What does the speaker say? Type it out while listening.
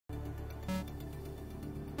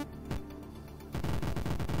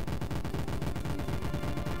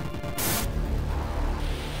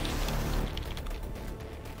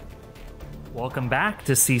Welcome back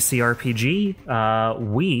to CCRPG.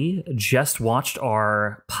 We just watched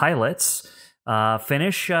our pilots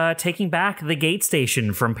finish taking back the gate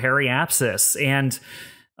station from Periapsis and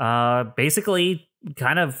basically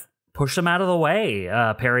kind of push them out of the way.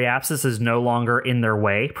 Periapsis is no longer in their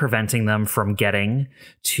way, preventing them from getting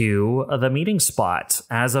to the meeting spot.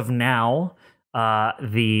 As of now,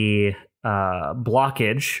 the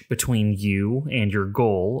blockage between you and your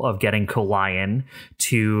goal of getting Kolian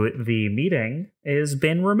to the meeting has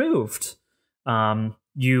been removed.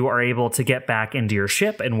 You are able to get back into your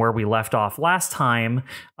ship, and where we left off last time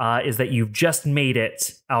is that you've just made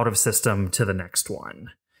it out of system to the next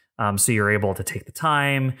one. So you're able to take the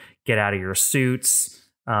time, get out of your suits,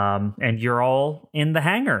 and you're all in the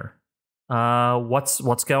hangar.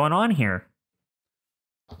 What's going on here?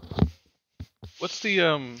 What's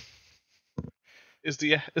the Is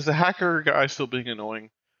the hacker guy still being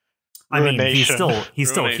annoying? I mean, he's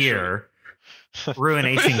still here.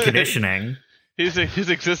 Ruination conditioning. His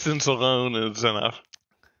existence alone is enough.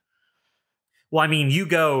 Well, I mean, you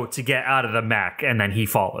go to get out of the mech, and then he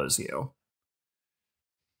follows you.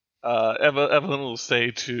 Evelene will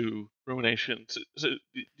say to Ruination, so,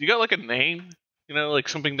 you got like a name? You know, like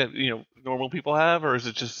something that, normal people have? Or is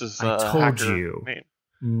it just this I told hacker you. name?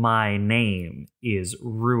 My name is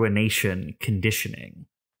Ruination Conditioning.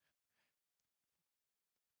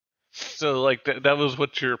 So, like, that was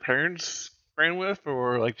what your parents ran with?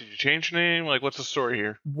 Or, like, did you change your name? Like, what's the story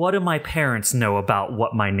here? What do my parents know about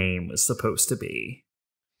what my name was supposed to be?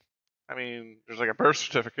 I mean, there's like a birth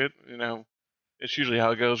certificate, It's usually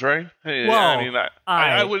how it goes, right? Well, I mean,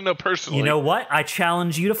 I wouldn't know personally. You know what? I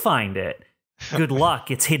challenge you to find it. Good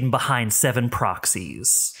luck. It's hidden behind 7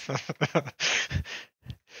 proxies.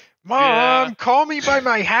 Mom, call me by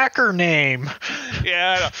my hacker name.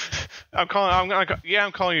 Yeah, I'm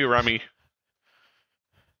calling you Remy.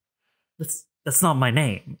 That's not my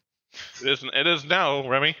name. It is now,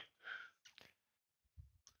 Remy.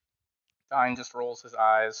 Dyne just rolls his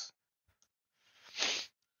eyes.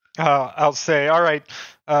 I'll say, all right,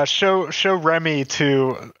 show Remy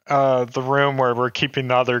to the room where we're keeping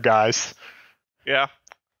the other guys. Yeah,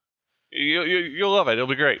 you'll love it. It'll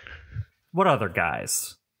be great. What other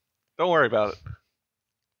guys? Don't worry about it.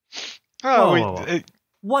 Whoa.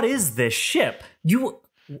 What is this ship?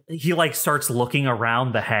 He starts looking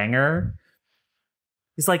around the hangar.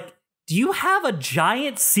 He's like, do you have a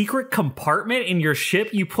giant secret compartment in your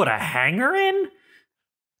ship you put a hangar in?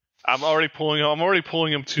 I'm already pulling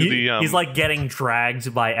him to the. He's like getting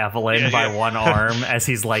dragged by Evelene by one arm as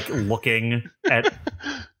he's like looking at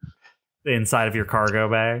the inside of your cargo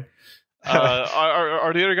bay.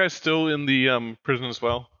 Are the other guys still in the prison as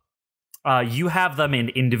well? You have them in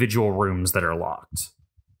individual rooms that are locked.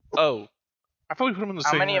 Oh, I thought we put them in the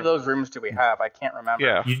same. How many of those rooms do we have? I can't remember.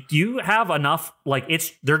 Yeah, you have enough.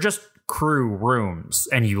 They're just crew rooms,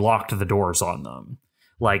 and you locked the doors on them.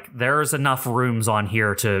 Like, there's enough rooms on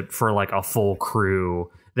here for a full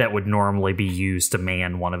crew that would normally be used to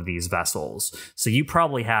man one of these vessels. So you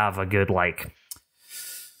probably have a good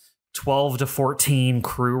 12 to 14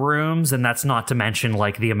 crew rooms, and that's not to mention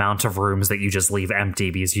the amount of rooms that you just leave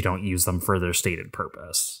empty because you don't use them for their stated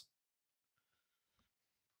purpose.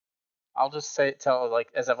 I'll just tell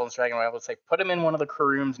as Evelyn's dragging away, I'll say, put him in one of the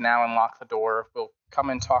crew rooms now and lock the door. We'll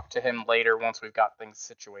come and talk to him later once we've got things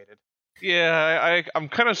situated. Yeah, I'm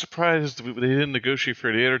kind of surprised they didn't negotiate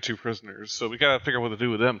for the other 2 prisoners, so we gotta figure out what to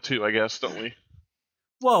do with them too, I guess, don't we?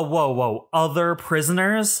 Whoa. Other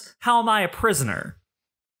prisoners? How am I a prisoner?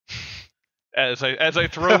 As I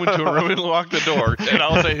throw him into a room and lock the door, and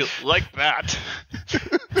I'll say, like that.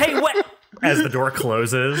 Hey, what? As the door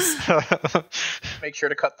closes. Make sure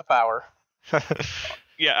to cut the power.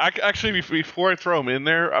 Yeah, actually, before I throw him in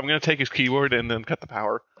there, I'm going to take his keyboard and then cut the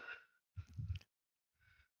power.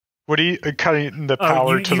 What are you cutting the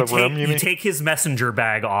power to the room? You mean? Take his messenger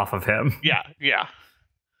bag off of him. Yeah.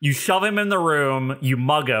 You shove him in the room, you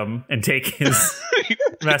mug him, and take his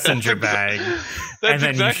messenger bag, and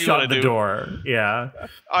then exactly you shut the door. Yeah.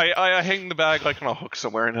 I hang the bag on a hook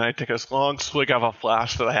somewhere, and I take a long swig of a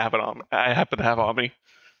flask that I happen to have on me.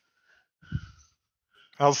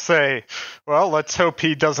 I'll say, well, let's hope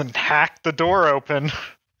he doesn't hack the door open.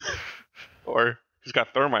 Or he's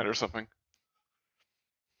got thermite or something.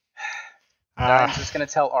 I'm just going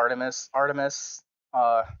to tell Artemis,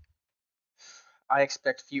 I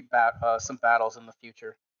expect some battles in the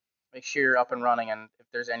future. Make sure you're up and running, and if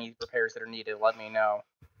there's any repairs that are needed, let me know.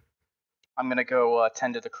 I'm going to go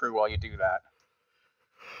tend to the crew while you do that.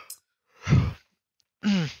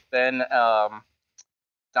 Then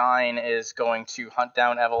Dyne is going to hunt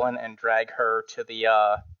down Evelene and drag her to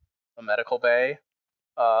the medical bay.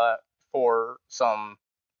 for some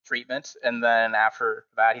treatment, and then after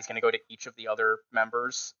that, he's going to go to each of the other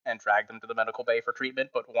members and drag them to the medical bay for treatment,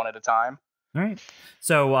 but one at a time. All right.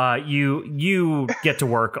 So you get to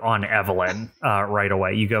work on Evelene right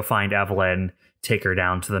away. You go find Evelene, take her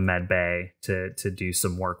down to the med bay to do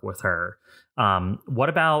some work with her. What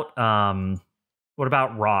about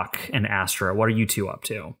Rock and Astro? What are you two up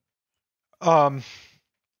to? I'm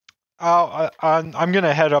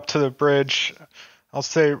gonna head up to the bridge. I'll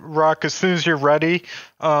say, Rock, as soon as you're ready,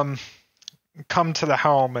 come to the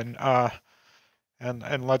helm and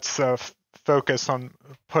let's focus on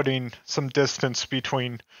putting some distance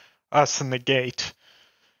between us and the gate.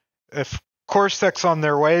 If Corsair's on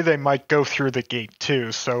their way, they might go through the gate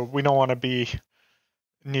too, so we don't want to be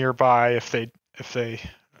nearby if they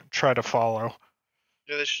try to follow.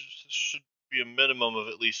 Yeah, they should be a minimum of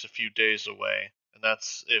at least a few days away, and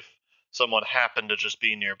that's if someone happened to just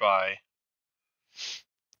be nearby.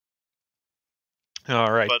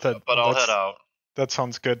 All right, but I'll head out. That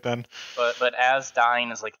sounds good then. But as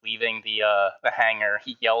Dyne is like leaving the hangar,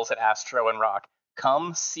 he yells at Astro and Rock,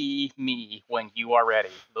 "Come see me when you are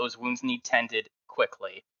ready. Those wounds need tended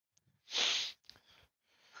quickly."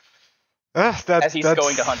 As he's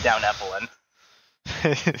going to hunt down Evelene.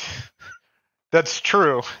 That's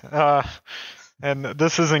true. And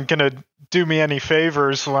this isn't gonna do me any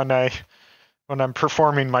favors when I'm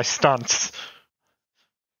performing my stunts.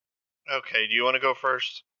 Okay, do you want to go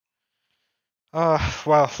first?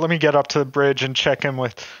 Well, let me get up to the bridge and check in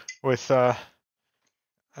with the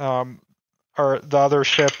other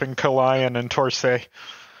ship and Kalian and Torsay.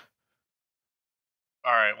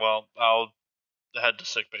 All right, well, I'll head to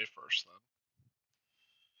sickbay first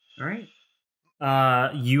then. All right.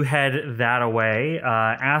 You head that away.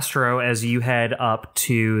 Astro, as you head up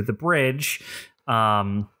to the bridge,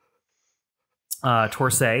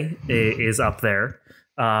 Torsay is up there.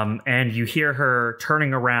 And you hear her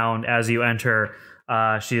turning around as you enter.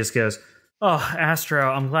 She just goes, "Oh,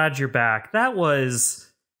 Astro, I'm glad you're back. That was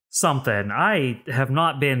something. I have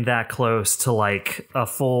not been that close to like a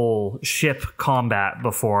full ship combat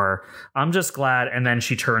before. I'm just glad." And then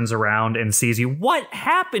she turns around and sees you. "What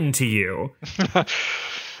happened to you?"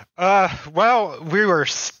 Well, we were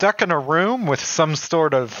stuck in a room with some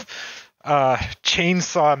sort of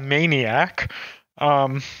chainsaw maniac.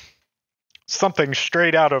 Something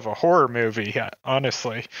straight out of a horror movie,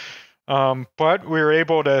 honestly. But we were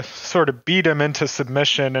able to sort of beat him into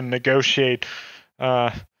submission and negotiate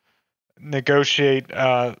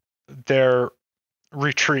their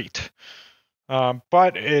retreat.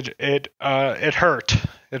 But it hurt.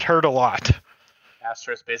 It hurt a lot.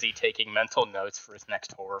 Astro's busy taking mental notes for his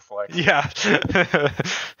next horror flick. Yeah.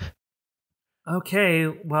 Okay,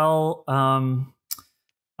 well,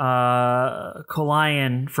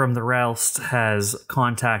 Kalian from the Relst has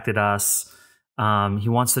contacted us. He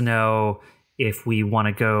wants to know if we want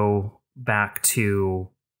to go back to,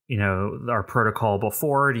 our protocol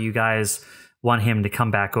before. Do you guys want him to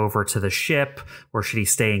come back over to the ship, or should he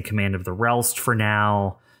stay in command of the Relst for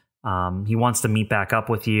now? He wants to meet back up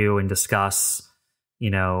with you and discuss,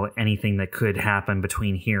 anything that could happen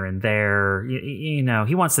between here and there.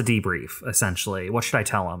 He wants to debrief, essentially. What should I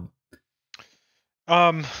tell him?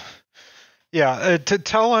 To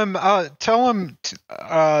tell him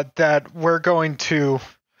that we're going to,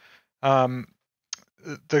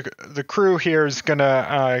 the crew here is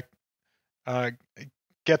gonna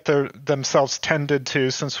get themselves tended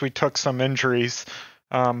to, since we took some injuries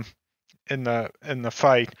in the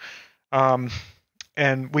fight,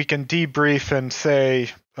 and we can debrief in say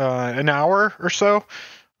an hour or so.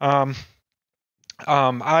 I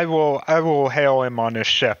will hail him on his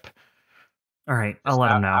ship. All right, I'll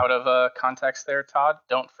let him know. Out of context there, Todd,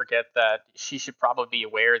 don't forget that she should probably be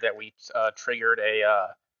aware that we triggered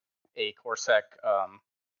a Corsair call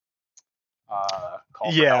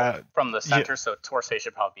from the center, so Torsay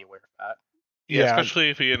should probably be aware of that. Yeah,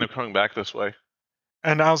 especially if he ended up coming back this way.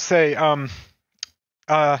 And I'll say,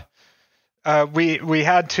 we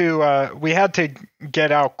had to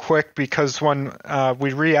get out quick because when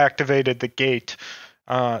we reactivated the gate,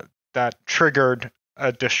 that triggered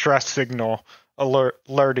a distress signal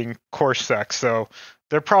alerting Corsair, so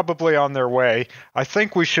they're probably on their way. I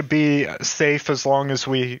think we should be safe as long as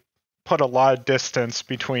we put a lot of distance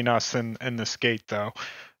between us and this gate, though.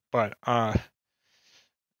 But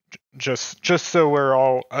just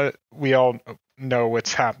so we all know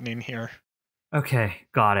what's happening here. Okay,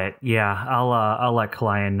 got it. Yeah, I'll let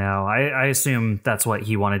Kalian know. I assume that's what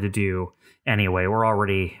he wanted to do anyway. We're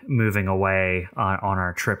already moving away on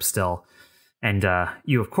our trip still. And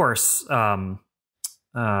you, of course,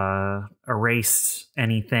 erased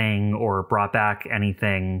anything or brought back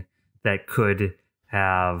anything that could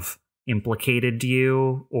have implicated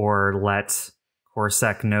you or let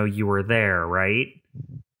Corsac know you were there, right?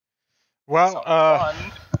 Well,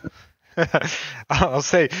 I'll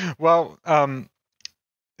say, well,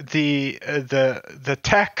 the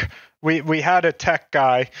tech, we had a tech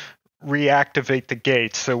guy reactivate the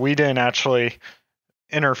gate, so we didn't actually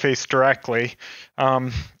interface directly.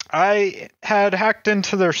 I had hacked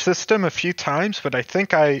into their system a few times, but I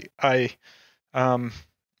think I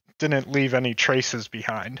didn't leave any traces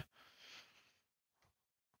behind.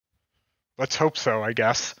 Let's hope so, I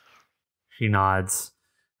guess. She nods.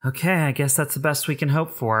 Okay, I guess that's the best we can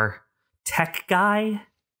hope for. Tech guy?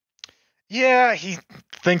 Yeah, he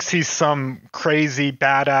thinks he's some crazy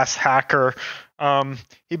badass hacker.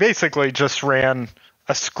 He basically just ran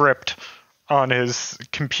a script on his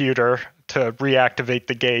computer to reactivate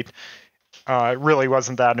the gate. It really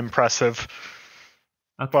wasn't that impressive.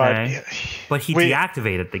 Okay. But he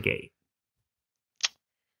deactivated the gate.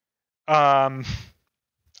 I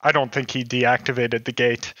don't think he deactivated the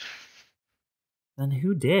gate. Then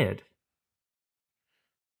who did?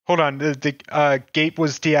 Hold on, the gate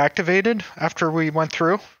was deactivated after we went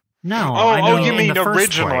through? No. Oh, you mean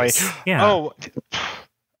originally? Yeah.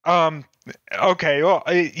 Oh, okay. Well,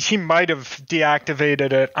 he might have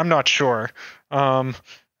deactivated it. I'm not sure.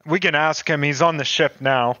 We can ask him. He's on the ship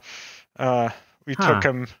now. We took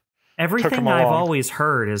him. Everything I've always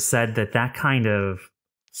heard is said that kind of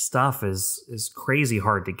stuff is crazy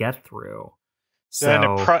hard to get through.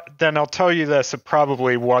 So then I'll tell you this: it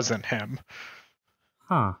probably wasn't him.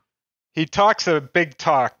 Huh. He talks a big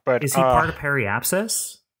talk, but is he part of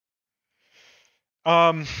Periapsis?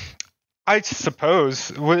 I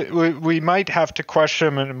suppose we might have to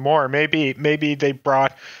question him more. Maybe they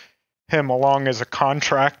brought him along as a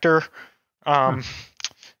contractor. Their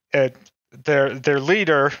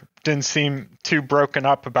leader didn't seem too broken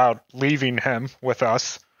up about leaving him with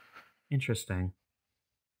us. Interesting.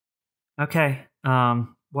 Okay.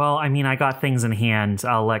 Well, I mean, I got things in hand.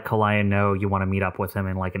 I'll let Kalaya know you want to meet up with him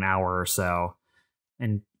in like an hour or so.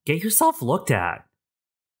 And get yourself looked at.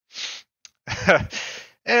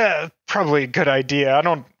 Yeah, probably a good idea. I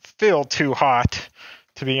don't feel too hot,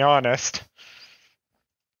 to be honest.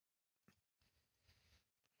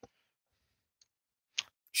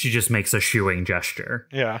 She just makes a shooing gesture.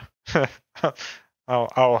 Yeah.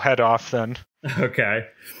 I'll head off then. Okay.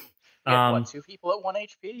 What, 2 people at 1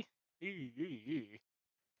 HP?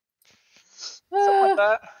 Something like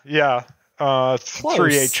that. Yeah.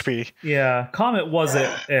 3 HP. Yeah. COMET was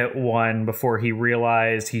at 1 before he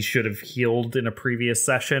realized he should have healed in a previous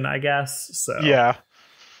session, I guess. So yeah.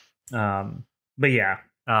 But yeah.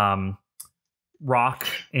 Rock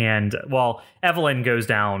and Evelene goes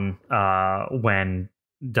down when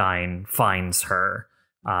Dyne finds her,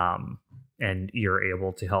 and you're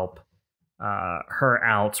able to help her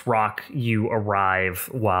out. Rock, you arrive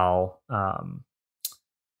while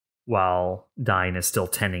Dyne is still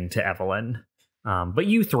tending to Evelene. But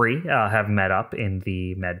you three have met up in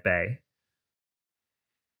the med bay.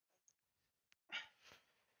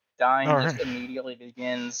 Dyne just immediately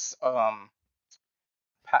begins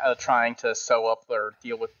trying to sew up or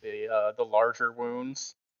deal with the larger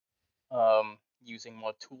wounds, using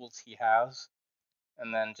what tools he has,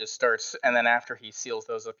 and then after he seals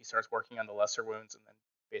those up, he starts working on the lesser wounds, and then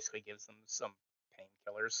basically gives them some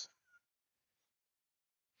painkillers.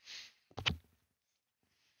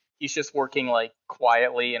 He's just working like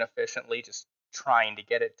quietly and efficiently, just trying to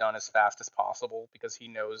get it done as fast as possible because he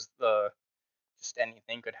knows just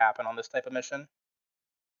anything could happen on this type of mission.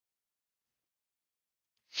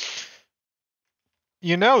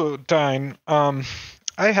 You know, Dyne, I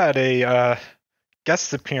had a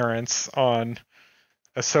guest appearance on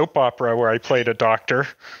a soap opera where I played a doctor.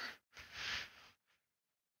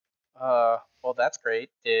 Well, that's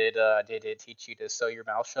great. Did it teach you to sew your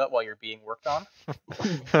mouth shut while you're being worked on?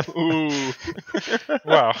 Ooh.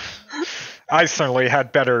 Well, I certainly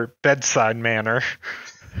had better bedside manner.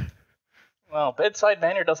 Well, bedside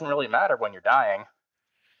manner doesn't really matter when you're dying.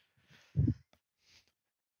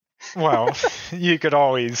 Well, you could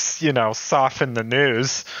always, soften the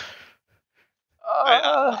news.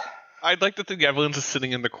 I'd like to think Eveline's just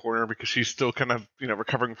sitting in the corner because she's still kind of,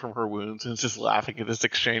 recovering from her wounds and is just laughing at this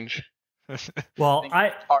exchange. Well,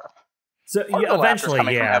 eventually,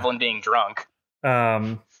 coming from Evelene being drunk.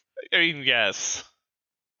 I mean, yes.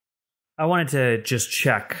 I wanted to just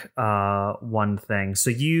check one thing.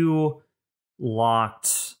 So you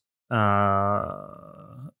locked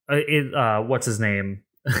what's his name?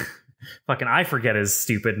 Fucking, I forget his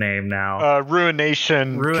stupid name now.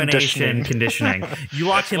 Ruination conditioning. You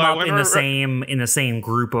locked him up in the same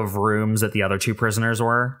group of rooms that the other two prisoners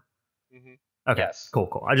were. Okay, Yes.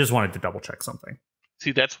 cool. I just wanted to double check something.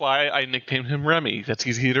 See, that's why I nicknamed him Remy. That's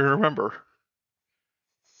easy to remember.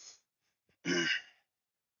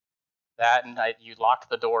 That and you locked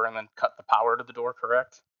the door and then cut the power to the door,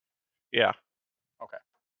 correct? Yeah. Okay.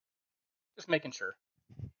 Just making sure.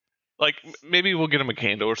 Like, maybe we'll get him a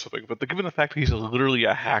candle or something, but given the fact that he's literally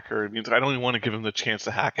a hacker, it means I don't even want to give him the chance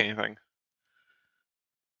to hack anything.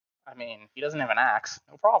 I mean, he doesn't have an axe.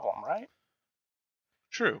 No problem, right?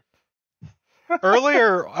 True.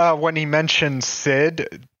 Earlier, when he mentioned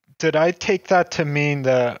Sid, did I take that to mean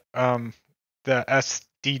the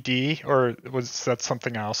SDD, or was that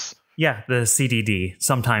something else? Yeah, the CDD.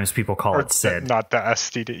 Sometimes people call it SID. Not the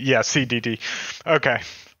SDD. Yeah, CDD. Okay.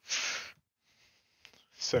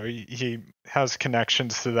 So he has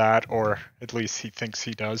connections to that, or at least he thinks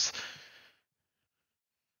he does.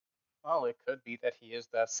 Well, it could be that he is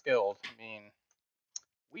that skilled. I mean,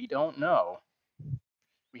 we don't know.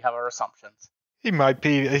 We have our assumptions. He might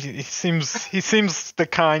be. He seems the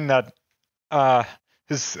kind that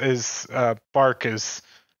his bark is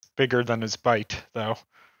bigger than his bite, though.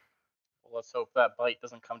 Well, let's hope that bite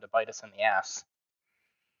doesn't come to bite us in the ass.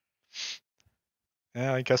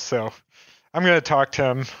 Yeah, I guess so. I'm gonna talk to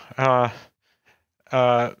him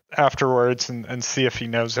afterwards and see if he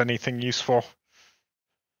knows anything useful.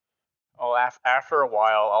 Well, after a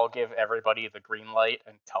while, I'll give everybody the green light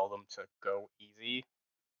and tell them to go easy.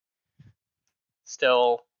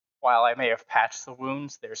 Still, while I may have patched the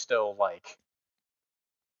wounds, they're still, like,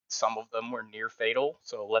 some of them were near fatal,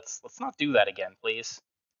 so let's not do that again, please.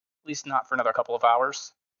 At least not for another couple of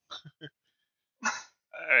hours.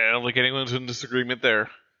 I don't think anyone's in disagreement there.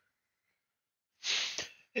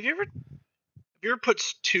 Have you ever put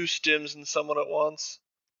 2 stims in someone at once?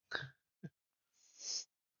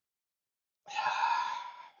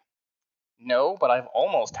 No, but I've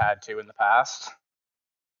almost had to in the past.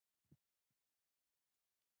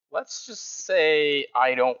 Let's just say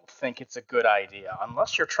I don't think it's a good idea,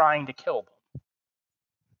 unless you're trying to kill them.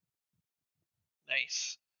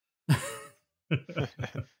 Nice.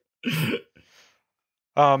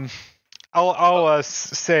 I'll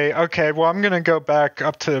say, okay, well, I'm gonna go back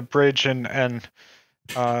up to the bridge and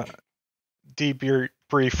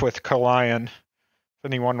debrief with Kalian if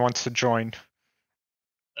anyone wants to join.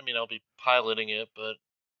 I mean, I'll be piloting it, but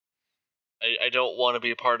I don't want to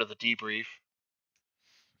be a part of the debrief.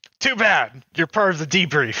 Too bad. You're part of the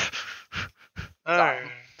debrief.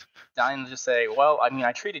 Dyne just say, well, I mean,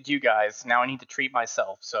 I treated you guys, now I need to treat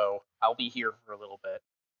myself, so I'll be here for a little bit.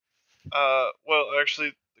 Well,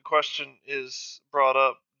 actually, the question is brought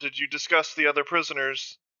up. Did you discuss the other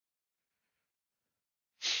prisoners?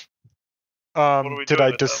 Did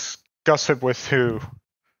I discuss it with who?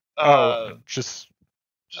 Just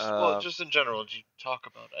in general. Did you talk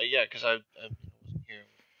about it? Yeah, because I wasn't here.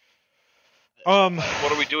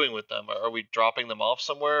 What are we doing with them? Are we dropping them off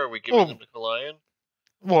somewhere? Are we giving them to Kalian?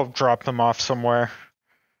 We'll drop them off somewhere.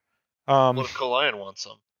 What if Kalian wants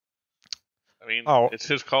them? I mean, it's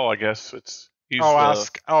his call, I guess.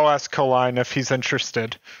 I'll ask Kalian if he's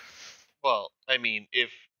interested. Well, I mean,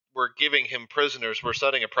 if we're giving him prisoners, we're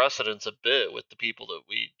setting a precedence a bit with the people that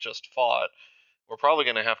we just fought. We're probably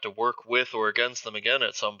going to have to work with or against them again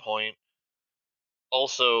at some point.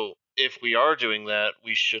 Also, if we are doing that,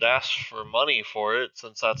 we should ask for money for it,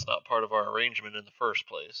 since that's not part of our arrangement in the first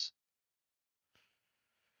place.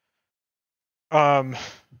 I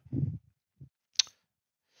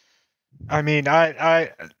mean,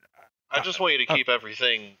 I just want you to keep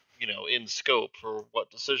everything, in scope for what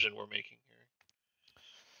decision we're making here.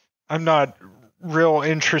 I'm not real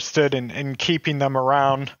interested in keeping them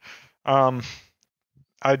around.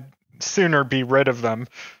 I'd sooner be rid of them.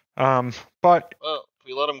 But well, if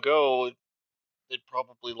we let them go, they'd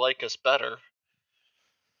probably like us better.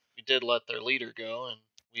 We did let their leader go, and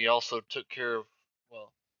we also took care of,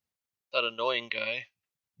 that annoying guy.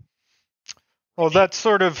 Well, that's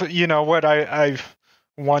sort of, what I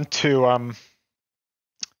want to,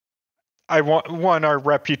 I want our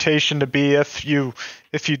reputation to be, if you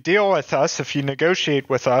deal with us, if you negotiate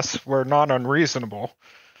with us, we're not unreasonable.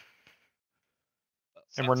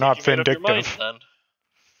 And we're not vindictive.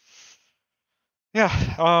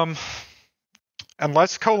 Yeah,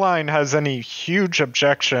 unless Kalian has any huge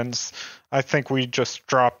objections, I think we just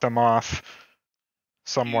drop them off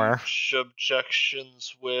somewhere. Huge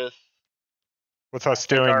objections with us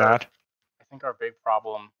doing that? I think our big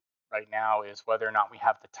problem right now is whether or not we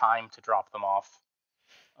have the time to drop them off.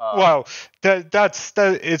 Well, that's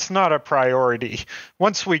it's not a priority.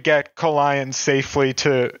 Once we get Kalian safely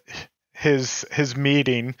to his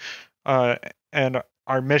meeting, and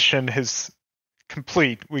our mission has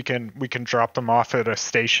complete, we can drop them off at a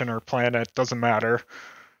station or planet. Doesn't matter.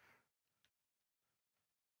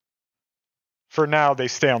 For now, they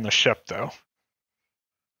stay on the ship, though.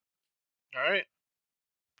 All right.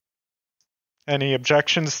 Any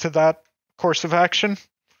objections to that course of action?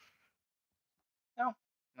 No,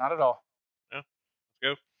 not at all. Let's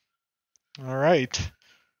go. All right.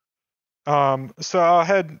 So I'll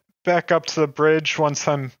head back up to the bridge once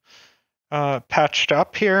I'm patched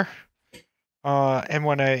up here. And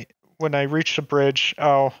when I reach the bridge,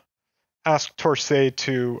 I'll ask Torsay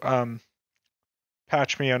to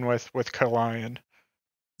patch me in with Kalian.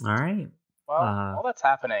 All right. Well, while that's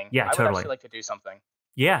happening, yeah, I would totally. actually like to do something.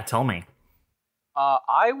 Yeah, tell me.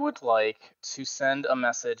 I would like to send a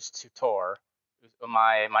message to Tor,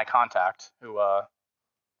 my contact, who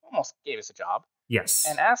almost gave us a job, Yes.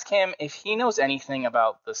 and ask him if he knows anything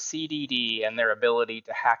about the CDD and their ability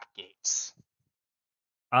to hack gates.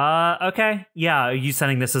 Okay. Yeah, are you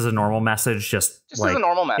sending this as a normal message? Just as a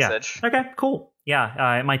normal message. Yeah. Okay, cool.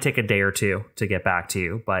 Yeah, it might take a day or two to get back to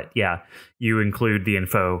you, but yeah, you include the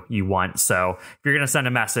info you want. So if you're going to send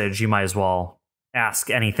a message, you might as well ask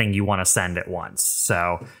anything you want to send at once.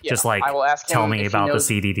 So just like I will ask tell him me if about he knows,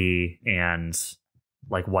 the CDD and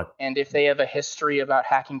like what. and if they have a history about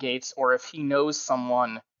hacking gates, or if he knows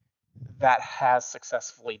someone that has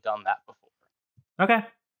successfully done that before. Okay.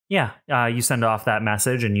 Yeah, you send off that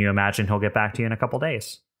message and you imagine he'll get back to you in a couple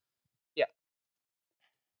days. Yeah.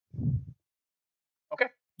 Okay.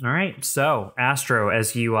 All right. So, Astro,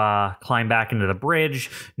 as you climb back into the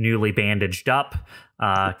bridge, newly bandaged up,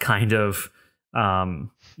 kind of,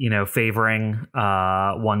 favoring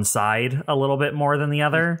one side a little bit more than the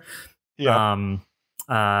other. Yeah.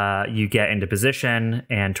 You get into position,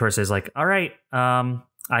 and Torsay's like, all right,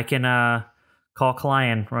 I can call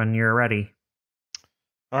Kalian when you're ready.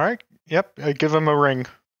 All right. Yep. I give him a ring.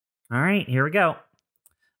 All right, here we go.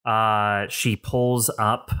 She pulls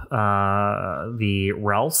up the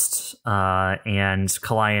Relst, and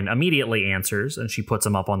Kalian immediately answers, and she puts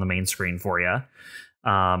him up on the main screen for you.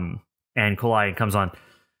 And Kalian comes on.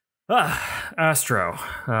 Astro,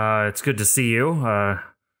 it's good to see you.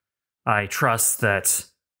 I trust that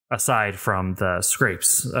aside from the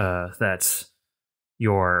scrapes that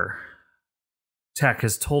your tech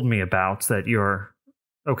has told me about, that you're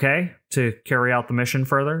okay to carry out the mission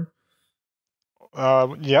further.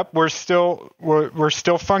 Yep, we're still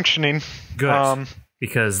functioning. Good,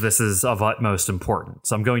 because this is of utmost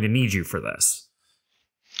importance. I'm going to need you for this.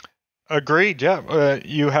 Agreed. Yeah,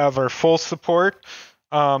 you have our full support.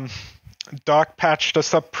 Doc patched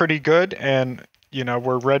us up pretty good, and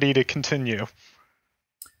we're ready to continue.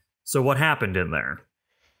 So what happened in there?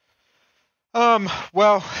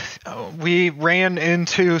 Well, we ran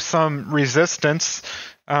into some resistance.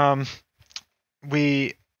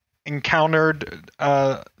 We encountered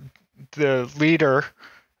the leader,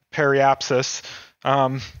 Periapsis,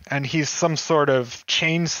 and he's some sort of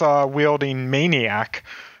chainsaw-wielding maniac.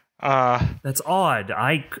 That's odd.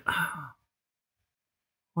 I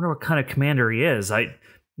wonder what kind of commander he is.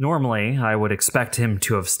 Normally I would expect him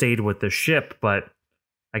to have stayed with the ship, but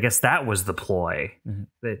I guess that was the ploy.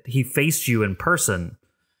 That he faced you in person.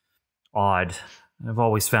 Odd. I've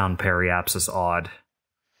always found Periapsis odd.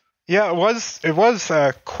 Yeah, it was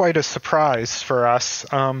quite a surprise for us,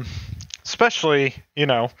 especially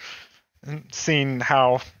seeing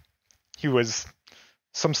how he was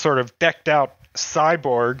some sort of decked out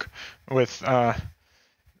cyborg with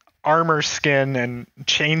armor skin and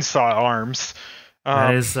chainsaw arms.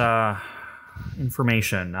 That is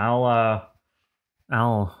information. I'll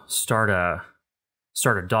start a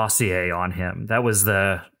dossier on him. That was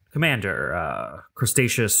the commander,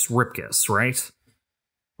 Crustaceous Ripkus, right?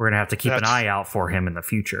 We're gonna have to keep an eye out for him in the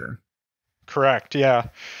future. Correct. Yeah.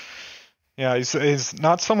 Yeah, he's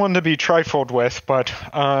not someone to be trifled with, but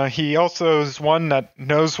he also is one that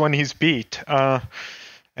knows when he's beat.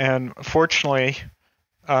 And fortunately,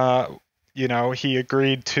 he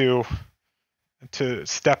agreed to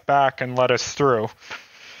step back and let us through.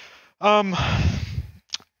 But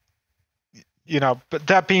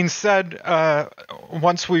that being said,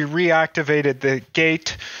 once we reactivated the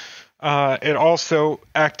gate, it also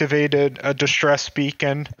activated a distress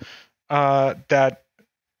beacon that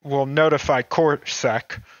will notify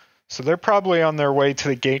CorSec. So they're probably on their way to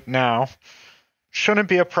the gate now. Shouldn't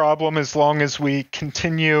be a problem as long as we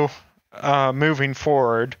continue moving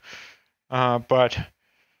forward. But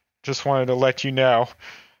just wanted to let you know.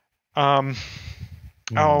 I'll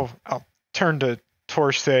turn to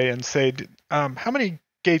Torsay and say, how many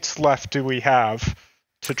gates left do we have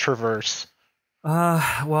to traverse?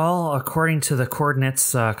 Well, according to the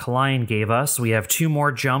coordinates Kalian gave us, we have 2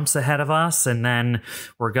 more jumps ahead of us, and then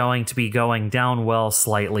we're going to be going down well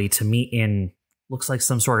slightly to meet in, looks like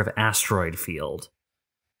some sort of asteroid field.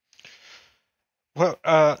 Well,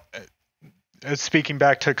 speaking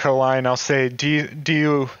back to Kalian, I'll say, do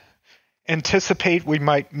you anticipate we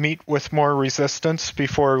might meet with more resistance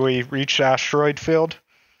before we reach asteroid field?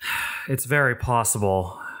 It's very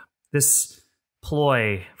possible. This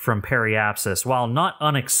ploy from Periapsis, while not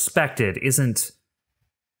unexpected, isn't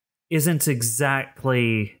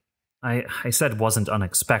exactly... I said wasn't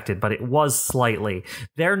unexpected, but it was slightly.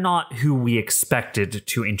 They're not who we expected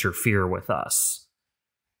to interfere with us.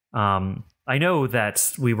 I know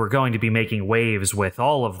that we were going to be making waves with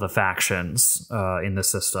all of the factions in the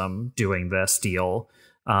system doing this deal,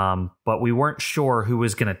 but we weren't sure who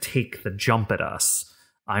was going to take the jump at us.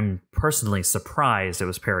 I'm personally surprised it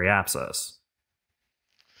was Periapsis.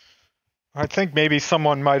 I think maybe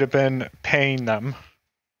someone might have been paying them.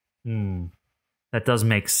 That does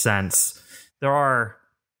make sense. There are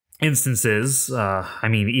instances, I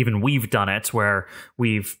mean, even we've done it, where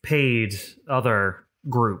we've paid other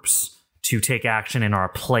groups to take action in our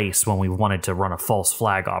place when we wanted to run a false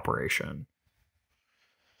flag operation.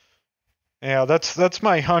 Yeah, that's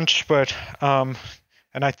my hunch, but and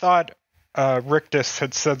I thought Rictus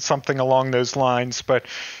had said something along those lines, but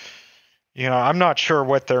I'm not sure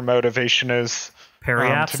what their motivation is.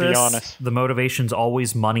 Periapsis, to be honest, the motivation's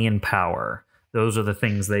always money and power. Those are the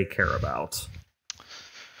things they care about.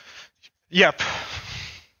 Yep.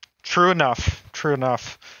 True enough.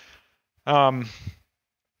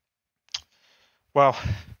 Well,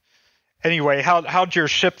 anyway, how'd your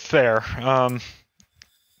ship fare?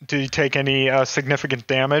 Did you take any significant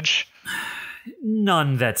damage?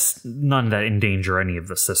 None that endanger any of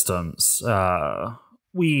the systems.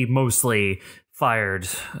 We mostly fired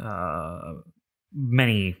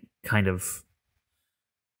many kind of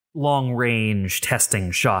long-range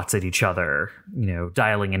testing shots at each other,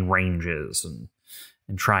 dialing in ranges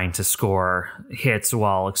and trying to score hits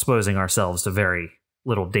while exposing ourselves to very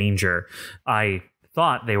little danger. I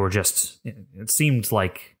thought they were just... It seemed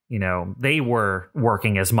like, they were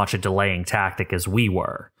working as much a delaying tactic as we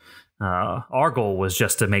were. Our goal was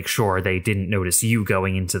just to make sure they didn't notice you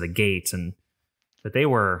going into the gate, but they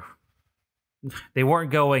weren't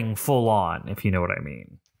going full on, if you know what I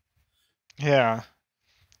mean. Yeah.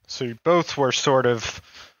 So you both were sort of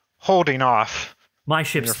holding off. My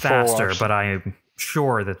ship's faster, but I'm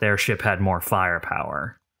sure that their ship had more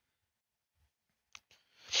firepower.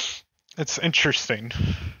 It's interesting.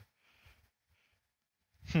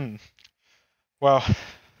 Well,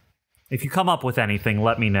 if you come up with anything,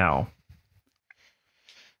 let me know.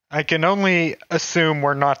 I can only assume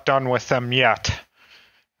we're not done with them yet.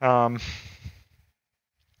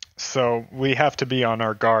 So we have to be on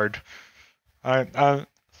our guard.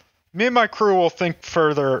 Me and my crew will think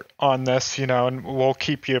further on this, and we'll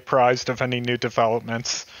keep you apprised of any new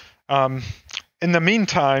developments. In the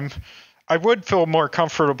meantime, I would feel more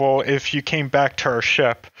comfortable if you came back to our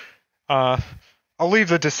ship. I'll leave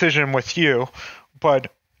the decision with you,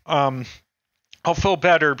 but I'll feel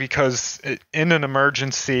better because in an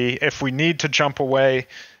emergency, if we need to jump away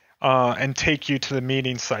and take you to the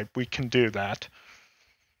meeting site, we can do that.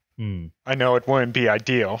 I know it wouldn't be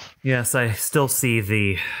ideal. Yes, I still see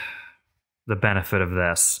the benefit of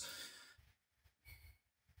this.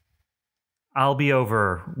 I'll be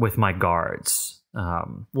over with my guards.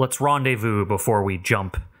 Let's rendezvous before we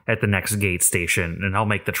jump at the next gate station, and I'll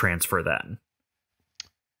make the transfer then.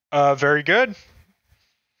 Very good.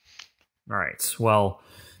 All right. Well,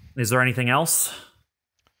 is there anything else?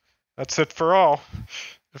 That's it for all.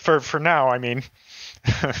 For now, I mean.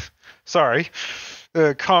 Sorry.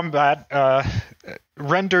 The combat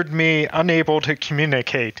rendered me unable to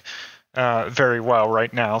communicate very well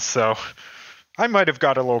right now, so I might have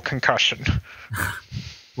got a little concussion.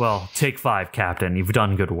 Well, take 5, Captain. You've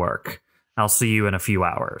done good work. I'll see you in a few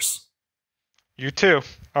hours. You too.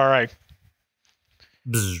 All right.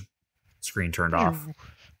 Bzz. Screen turned off.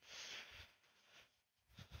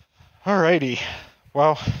 Alrighty.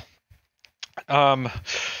 Well,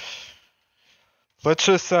 let's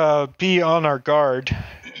just be on our guard.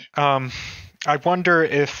 I wonder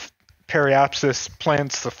if Periapsis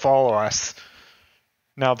plans to follow us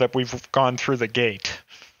now that we've gone through the gate.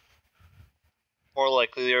 More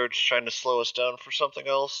likely they're just trying to slow us down for something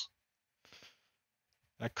else.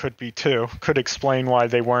 That could be too. Could explain why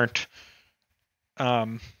they weren't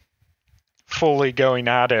fully going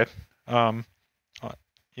at it,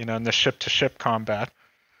 in the ship-to-ship combat.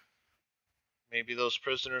 Maybe those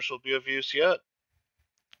prisoners will be of use yet.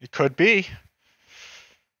 It could be.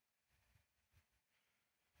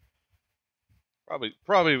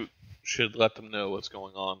 Probably should let them know what's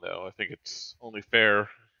going on, though. I think it's only fair.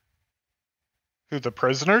 Who, the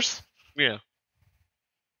prisoners? Yeah.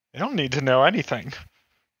 They don't need to know anything.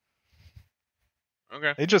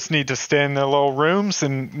 Okay. They just need to stay in their little rooms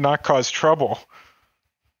and not cause trouble.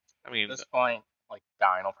 I mean, At this point, like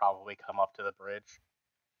Dyne will probably come up to the bridge.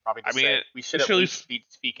 Probably just say, we should at least be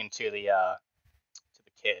speaking to the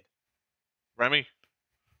kid. Remy.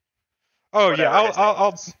 Oh Whatever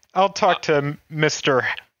yeah, I'll talk to Mr.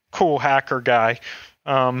 Cool Hacker guy.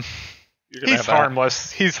 He's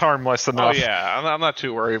harmless. He's harmless enough. Oh yeah, I'm not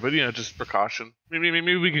too worried, but just precaution. Maybe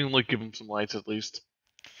we can give him some lights at least.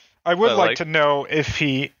 I would like to know if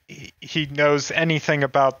he knows anything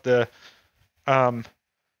about the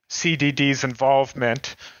CDD's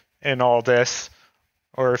involvement in all this,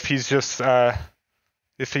 or if he's just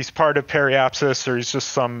if he's part of Periapsis, or he's just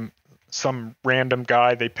some random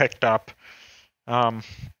guy they picked up. I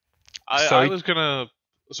was gonna.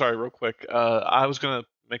 Sorry, real quick. I was gonna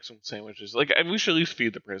make some sandwiches. And we should at least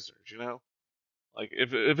feed the prisoners. Like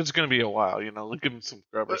if it's gonna be a while, give them some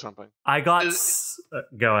grub or something. I got.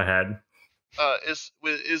 Go ahead. Is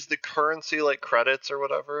the currency like credits or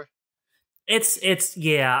whatever? It's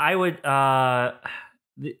yeah. I would.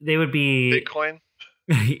 They would be Bitcoin.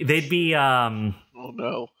 They'd be Oh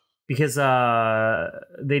no. Because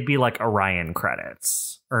they'd be like Orion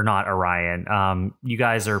credits, or not Orion. You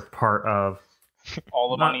guys are part of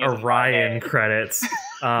all the money is Orion credits.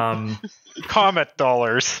 COMET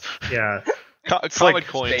dollars. Yeah, it's like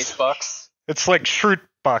coins. Space bucks. It's like Shroot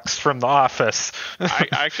bucks from The Office.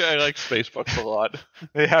 I like space bucks a lot.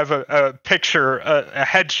 They have a picture, a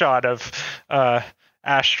headshot of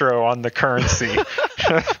Astro on the currency.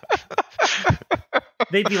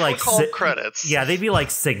 They'd be like call them credits. Yeah, they'd be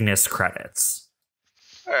like Cygnus credits.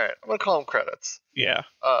 All right, I'm gonna call them credits. Yeah.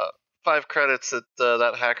 5 credits that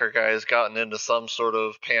that hacker guy has gotten into some sort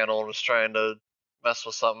of panel and is trying to mess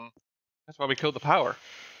with something. That's why we killed the power.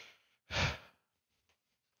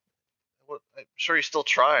 I'm sure he's still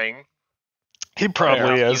trying. He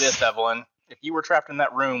probably is. This, Evelene. If you were trapped in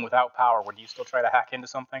that room without power, would you still try to hack into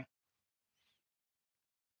something?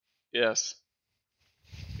 Yes.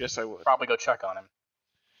 Yes, I would. Probably go check on him.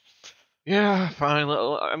 Yeah, fine.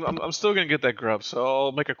 I'm still gonna get that grub, so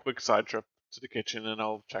I'll make a quick side trip to the kitchen and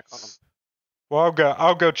I'll check on him. Well,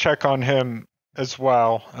 I'll go check on him as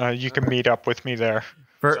well. You can meet up with me there.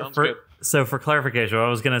 So for clarification, what I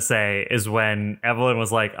was gonna say is when Evelene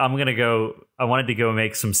was like, I wanted to go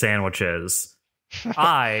make some sandwiches.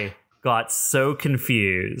 I got so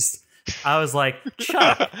confused. I was like,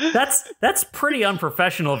 Chuck, that's pretty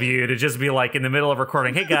unprofessional of you to just be like in the middle of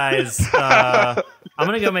recording. Hey guys, I'm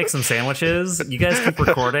gonna go make some sandwiches. You guys keep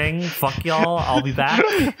recording. Fuck y'all. I'll be back.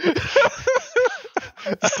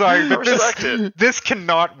 Sorry, but this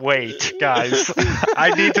cannot wait, guys.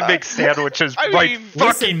 I need to make sandwiches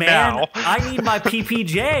fucking now. I need my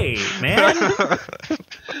PPJ, man.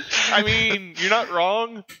 I mean, you're not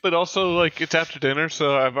wrong, but also it's after dinner,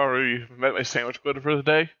 so I've already met my sandwich quota for the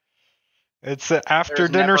day. It's an after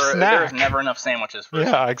dinner snack. There's never enough sandwiches for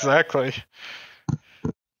exactly.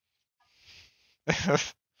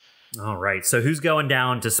 All right, so who's going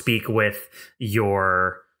down to speak with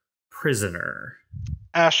your prisoner?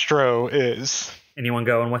 Astro is. Anyone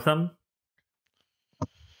going with them?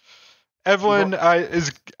 Evelene,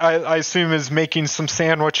 I assume, is making some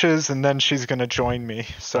sandwiches, and then she's going to join me.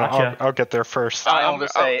 So Gotcha. I'll get there first. I'll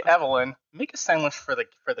just say, Evelene, make a sandwich for the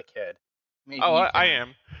kid. Maybe I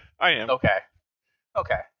am. Okay.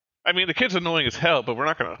 I mean, the kid's annoying as hell, but we're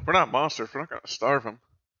not monsters. We're not gonna starve him.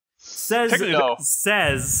 Says.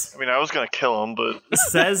 I mean, I was gonna kill him, but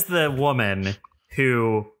says the woman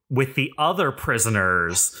who, with the other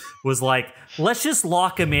prisoners, was like, let's just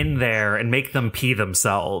lock them in there and make them pee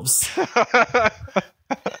themselves.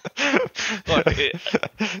 Look,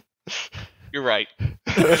 you're right.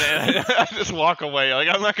 And then I just walk away.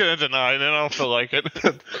 I'm not going to deny, and then I'll feel like it.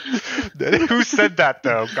 Who said that,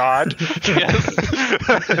 though? God? Yes.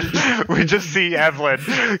 We just see Evelene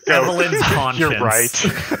go, Evelene's conscience. You're right.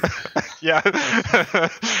 Yeah.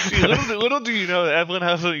 See, little do you know that Evelene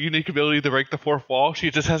has a unique ability to break the fourth wall.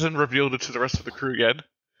 She just hasn't revealed it to the rest of the crew yet.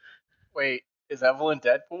 Wait, is Evelene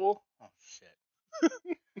Deadpool? Oh, shit.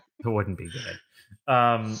 It wouldn't be good.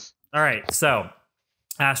 All right, so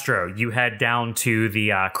Astro, you head down to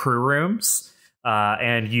the crew rooms,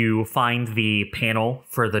 and you find the panel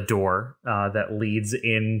for the door that leads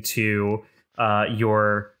into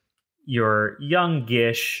your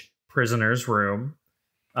youngish prisoner's room.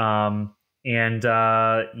 You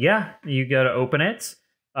go to open it,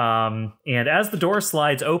 And as the door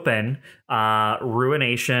slides open,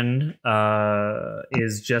 Ruination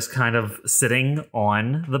is just kind of sitting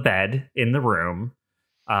on the bed in the room,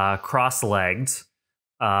 cross-legged,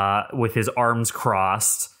 with his arms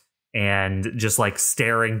crossed, and just like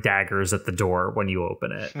staring daggers at the door when you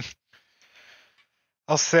open it.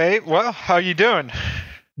 I'll say, well, how you doing?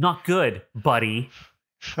 Not good, buddy.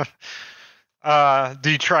 Do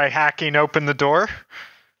you try hacking open the door?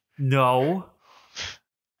 No.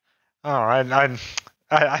 Oh,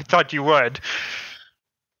 I thought you would.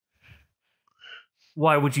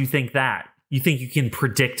 Why would you think that? You think you can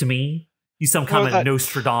predict me? You some kind of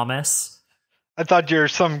Nostradamus? I thought you're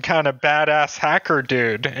some kind of badass hacker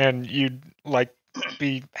dude, and you'd like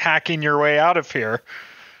be hacking your way out of here.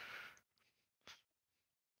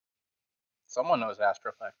 Someone knows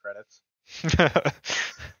Astro 5 credits.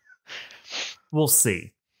 We'll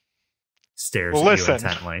see. Stares Well, at listen. you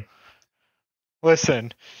intently.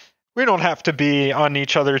 Listen, we don't have to be on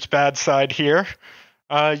each other's bad side here.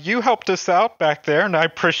 You helped us out back there, and I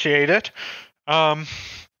appreciate it. Why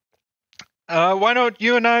don't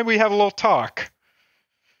you and we have a little talk?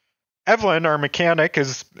 Evelene, our mechanic,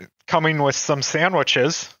 is coming with some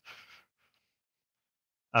sandwiches.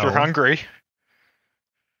 If you're hungry.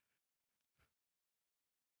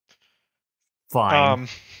 Fine.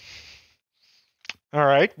 All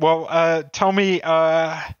right. Well, tell me,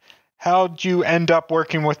 how'd you end up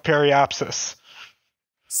working with Periapsis?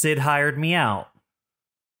 Sid hired me out.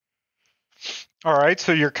 All right.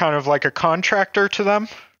 So you're kind of like a contractor to them?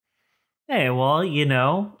 Hey, well, you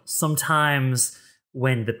know, sometimes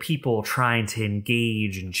when the people trying to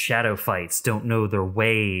engage in shadow fights don't know their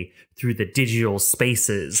way through the digital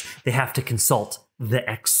spaces, they have to consult the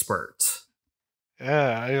expert.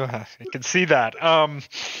 Yeah, I can see that.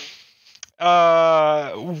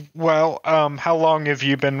 Well, how long have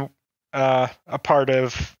you been a part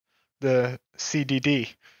of the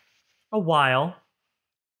CDD? A while.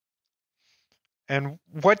 And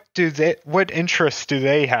what interests do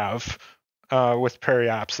they have with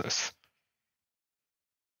Periapsis?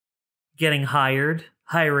 Getting hired,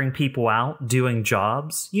 hiring people out, doing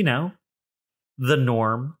jobs, you know, the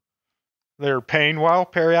norm. They're paying well,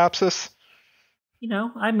 Periapsis? You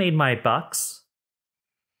know, I made my bucks.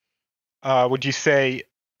 Would you say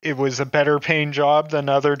it was a better paying job than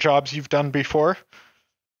other jobs you've done before?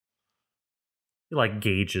 It like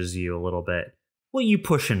gauges you a little bit. What you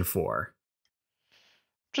pushing for?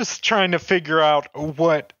 Just trying to figure out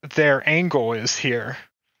what their angle is here.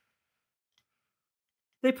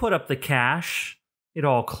 They put up the cash. It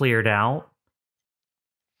all cleared out.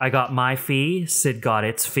 I got my fee. Sid got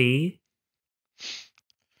its fee.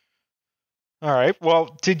 All right.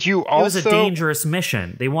 Well, did you also... It was a dangerous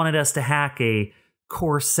mission. They wanted us to hack a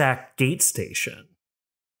Corsac gate station.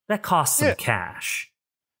 That cost some cash.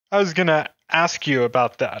 I was going to ask you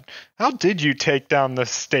about that. How did you take down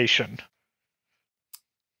this station?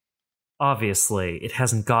 Obviously, it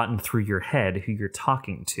hasn't gotten through your head who you're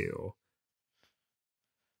talking to.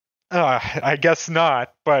 I guess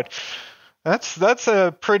not, but that's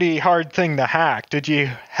a pretty hard thing to hack. Did you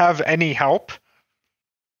have any help?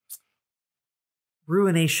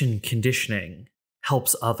 Ruination conditioning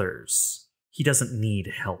helps others. He doesn't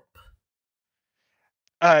need help.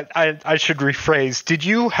 I should rephrase. Did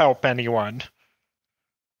you help anyone?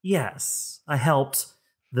 Yes, I helped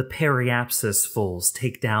the Periapsis fools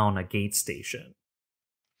take down a gate station.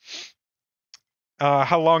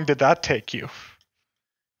 How long did that take you?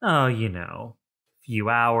 Oh, you know, few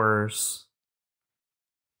hours.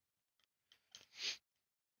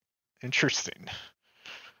 Interesting.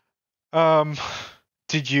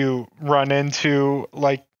 Did you run into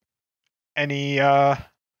like any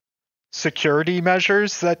security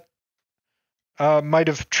measures that might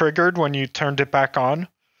have triggered when you turned it back on?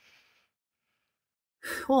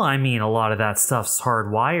 Well, I mean, a lot of that stuff's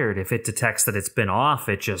hardwired. If it detects that it's been off,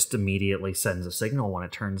 it just immediately sends a signal when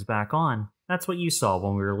it turns back on. That's what you saw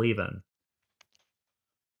when we were leaving.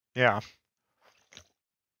 Yeah.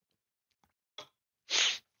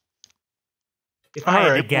 If I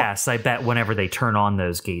had to guess, I bet whenever they turn on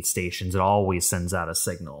those gate stations, it always sends out a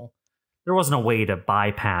signal. There wasn't a way to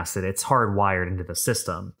bypass it. It's hardwired into the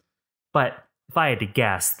system. But if I had to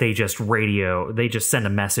guess, they just send a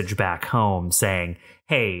message back home saying,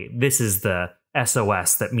 hey, this is the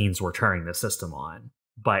SOS that means we're turning the system on.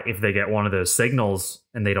 But if they get one of those signals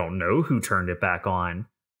and they don't know who turned it back on,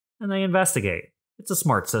 then they investigate. It's a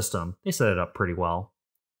smart system. They set it up pretty well.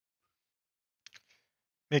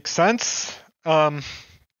 Makes sense. Did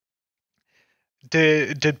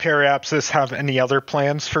Periapsis have any other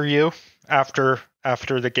plans for you after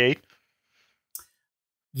the gate?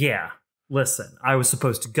 Yeah. Listen, I was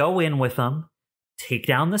supposed to go in with them, take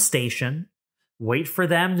down the station, wait for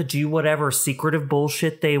them to do whatever secretive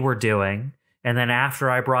bullshit they were doing, and then after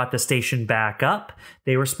I brought the station back up,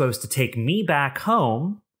 they were supposed to take me back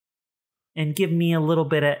home and give me a little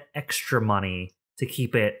bit of extra money to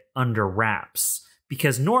keep it under wraps.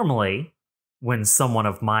 Because normally, when someone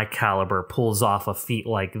of my caliber pulls off a feat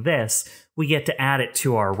like this, we get to add it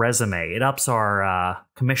to our resume. It ups our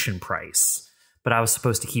commission price. But I was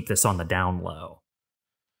supposed to keep this on the down low.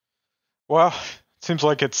 Well, seems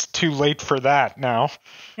like it's too late for that now.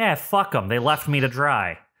 Yeah, fuck them. They left me to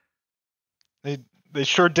dry. They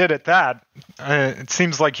sure did at that. It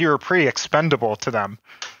seems like you were pretty expendable to them.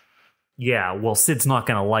 Yeah, well, Sid's not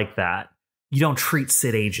going to like that. You don't treat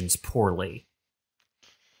Sid agents poorly.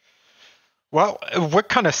 Well, what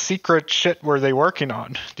kind of secret shit were they working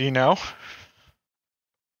on? Do you know?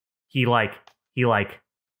 He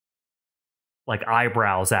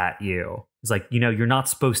eyebrows at you. He's like, you're not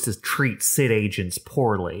supposed to treat Sid agents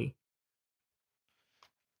poorly.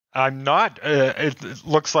 I'm not. It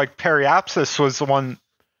looks like Periapsis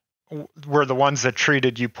were the ones that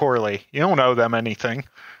treated you poorly. You don't owe them anything.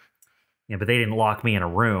 Yeah, but they didn't lock me in a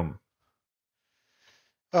room.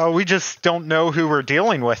 We just don't know who we're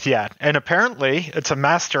dealing with yet. And apparently, it's a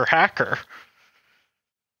master hacker.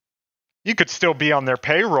 You could still be on their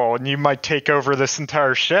payroll, and you might take over this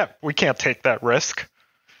entire ship. We can't take that risk.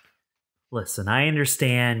 Listen, I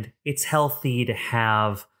understand it's healthy to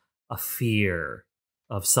have a fear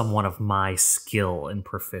of someone of my skill and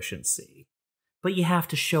proficiency. But you have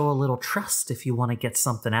to show a little trust if you want to get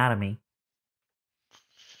something out of me.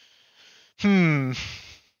 How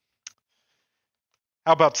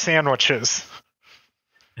about sandwiches?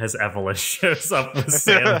 As Evelene shows up with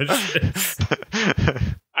sandwiches.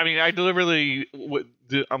 I mean, I deliberately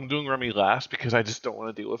I'm doing Remy last because I just don't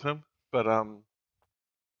want to deal with him. But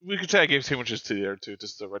we could say I gave sandwiches to the other two,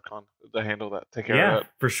 just to retcon, to handle that, take care of that. Yeah,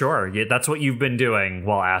 for sure. Yeah, that's what you've been doing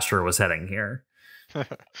while Astro was heading here.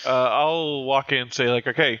 I'll walk in and say, like,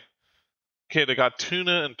 okay, kid, I got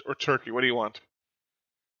tuna or turkey. What do you want?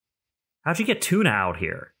 How'd you get tuna out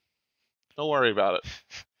here? Don't worry about it.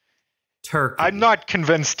 Turkey. I'm not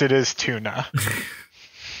convinced it is tuna.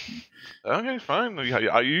 Okay, fine.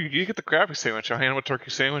 You get the crappy sandwich. I'll hand him a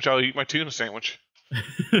turkey sandwich. I'll eat my tuna sandwich.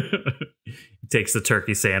 He takes the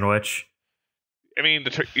turkey sandwich. I mean,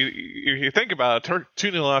 you think about it,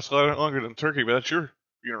 tuna lasts a lot longer than turkey, but that's your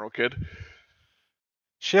funeral, kid.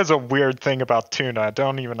 She has a weird thing about tuna.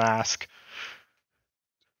 Don't even ask.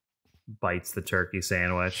 Bites the turkey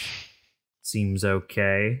sandwich. Seems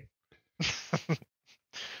okay.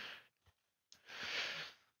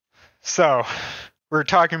 So, we're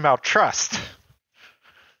talking about trust.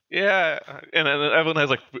 Yeah, and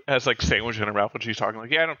Evelyn has sandwich in her mouth when she's talking.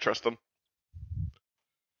 Like, yeah, I don't trust them.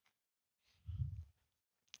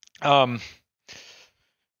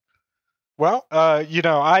 Well,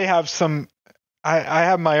 I have some. I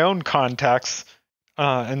have my own contacts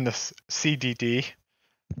in the CDD.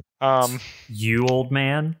 You old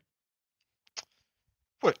man?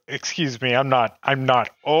 What? Excuse me. I'm not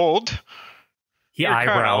old. He You're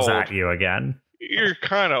eyebrows kinda old. at you again. You're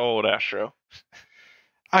kind of old, Astro.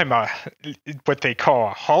 I'm what they call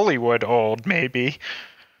a Hollywood old, maybe.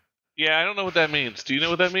 Yeah, I don't know what that means. Do you know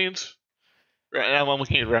what that means? Right now I'm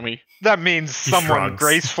looking at Remy. That means someone shrugs.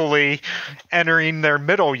 gracefully entering their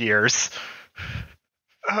middle years.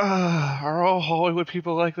 Are all Hollywood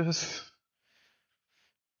people like this?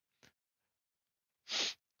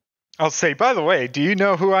 I'll say, by the way, do you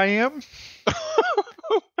know who I am?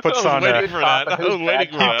 Puts on waiting for that. I was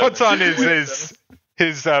waiting for he that. puts on his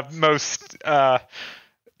most a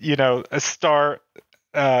star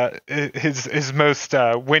his most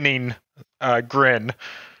winning grin.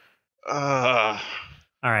 All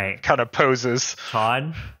right. Kind of poses.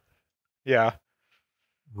 Todd, Yeah.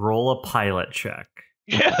 roll a pilot check.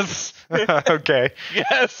 Yes. Okay.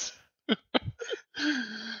 Yes.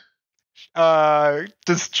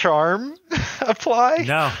 Does charm apply?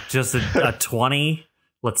 No, just a 20.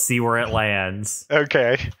 Let's see where it lands.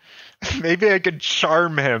 Okay. Maybe I could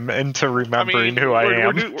charm him into remembering who I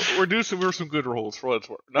am. We're doing some good rolls for what it's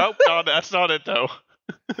worth. Nope, no, that's not it though.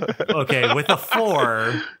 Okay, with a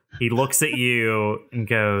 4, he looks at you and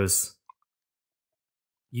goes,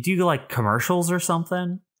 "You do like commercials or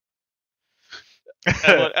something?"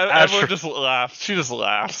 Everyone just laughs. She just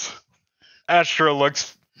laughs. Astro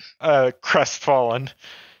looks crestfallen.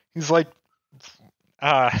 He's like,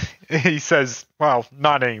 he says, "Well,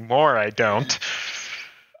 not anymore. I don't."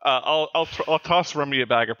 I'll toss Remy a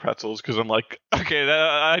bag of pretzels because I'm like, okay,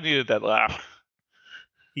 I needed that laugh.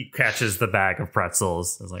 He catches the bag of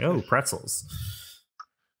pretzels. I was like, "Oh, pretzels."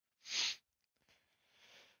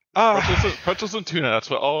 Pretzels and tuna. That's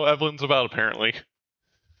what all Eveline's about, apparently.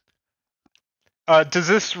 Does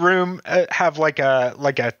this room have like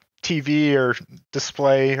a TV or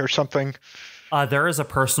display or something? There is a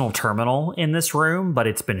personal terminal in this room, but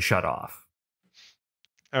it's been shut off.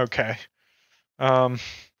 Okay. I'll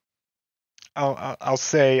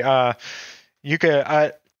say you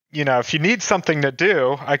could if you need something to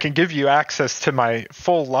do, I can give you access to my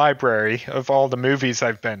full library of all the movies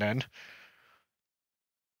I've been in.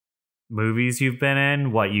 Movies you've been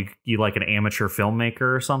in? What, you like an amateur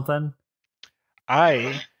filmmaker or something?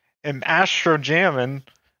 I am Astro Jamin,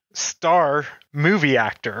 star movie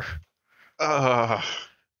actor.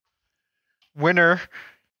 Winner,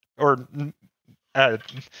 or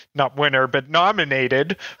not winner, but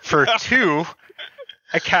nominated for 2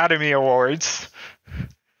 Academy Awards.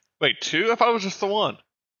 Wait, 2? I thought it was just the 1.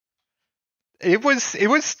 It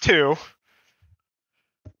was 2.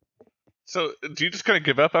 So, do you just kind of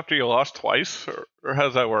give up after you lost twice, or how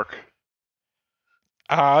does that work?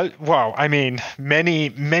 Well, I mean,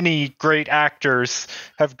 many great actors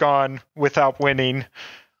have gone without winning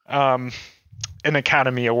an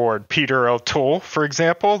Academy Award. Peter O'Toole, for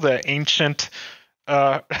example, the ancient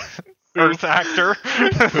Earth actor.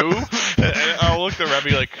 Who? I'll look at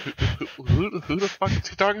Rebby like, who the fuck is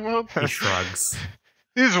he talking about? He shrugs.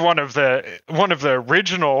 He's one of the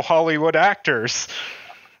original Hollywood actors.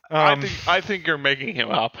 I think you're making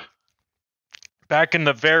him up. Back in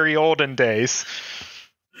the very olden days.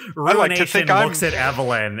 Ruination looks at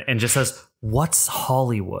Evelene and just says, "What's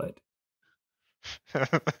Hollywood?"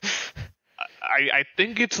 I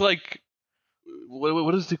think it's like,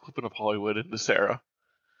 what is the equivalent of Hollywood in this era?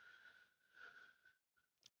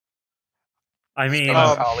 I mean,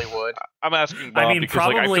 Hollywood. I'm asking Bob because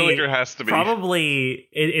probably, I feel like there has to be. Probably,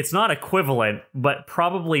 it's not equivalent, but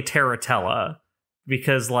probably Terratella,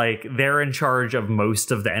 because like they're in charge of most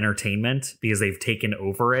of the entertainment because they've taken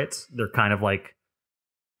over it. They're kind of like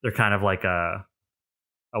a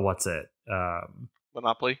what's it?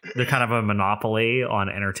 Monopoly. They're kind of a monopoly on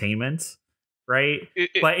entertainment, right?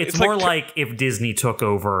 But it's more like if Disney took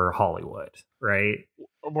over Hollywood, right?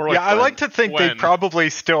 Like I like to think they probably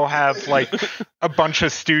still have like a bunch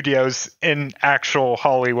of studios in actual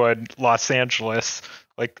Hollywood, Los Angeles.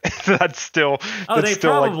 Like that's still. Oh, they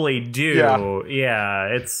still probably do. Yeah,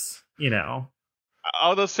 it's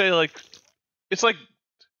I'll just say like it's like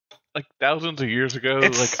thousands of years ago.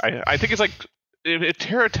 I think it's like if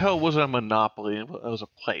Terratella wasn't a monopoly, it was a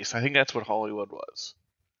place. I think that's what Hollywood was.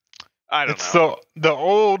 I don't know. It's the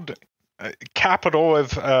old capital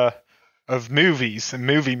of movies and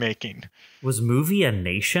movie making. Was movie a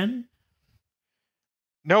nation?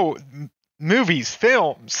 No, movies,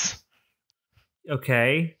 films.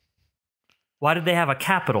 Okay. Why did they have a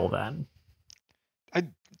capital then?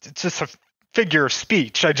 It's just a figure of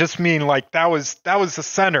speech. I just mean like that was the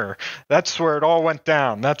center. That's where it all went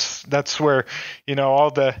down. That's where all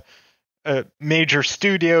the major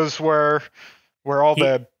studios were, where all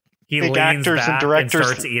the big actors and directors and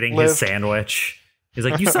starts eating lived. His sandwich. He's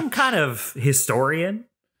like, "You some kind of historian?"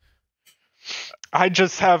 I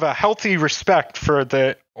just have a healthy respect for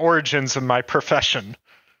the origins of my profession.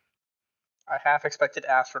 I half expected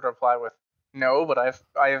Astro to reply with no, but I've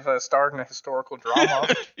starred in a historical drama.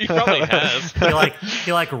 He probably has.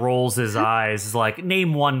 He rolls his eyes. He's like,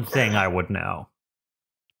 "Name one thing I would know."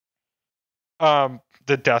 The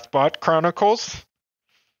Deathbot Chronicles.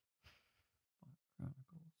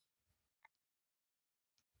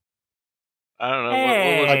 I don't know.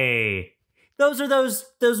 Hey, those are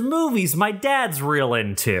those movies my dad's real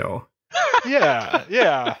into.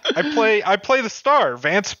 Yeah. I play the star,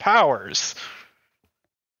 Vance Powers.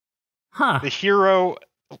 Huh. The hero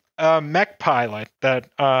mech pilot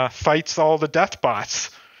that fights all the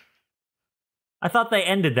Deathbots. I thought they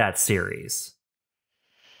ended that series.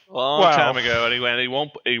 A long time ago, anyway, and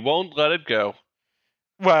he won't let it go.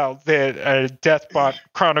 Well, the Deathbot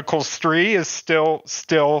Chronicles 3 is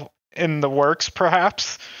still in the works,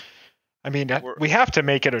 perhaps. I mean, we have to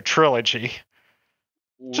make it a trilogy.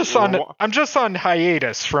 I'm just on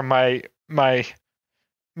hiatus from my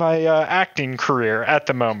acting career at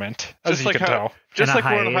the moment, as you can tell. Just like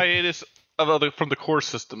we're on hiatus from the core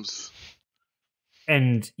systems.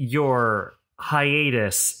 And your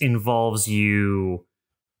hiatus involves you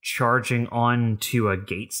charging on to a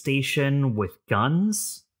gate station with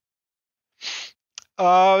guns?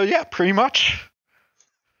 Yeah, pretty much.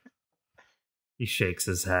 He shakes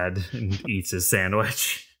his head and eats his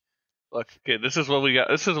sandwich. Look, okay, this is what we got.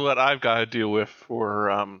 This is what I've got to deal with for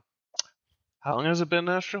how long has it been,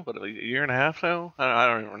 Astro? What, a year and a half now? I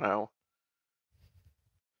don't even know.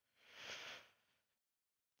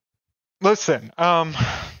 Listen,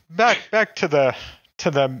 back to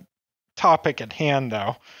the topic at hand,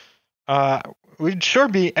 though. We'd sure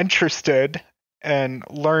be interested in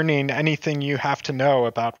learning anything you have to know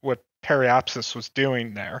about what Periapsis was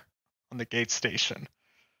doing there on the gate station.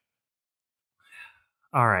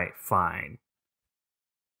 All right, fine.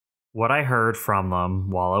 What I heard from them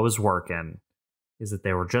while I was working is that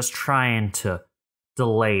they were just trying to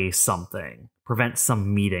delay something, prevent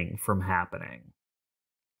some meeting from happening.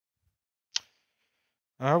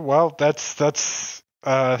 Well, that's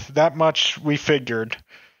that much we figured.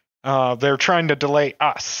 They're trying to delay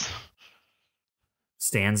us.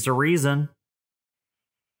 Stands to reason.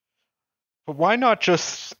 But why not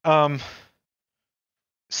just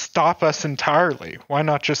stop us entirely? Why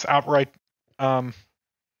not just outright try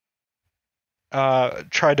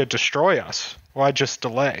to destroy us? Why just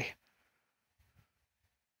delay?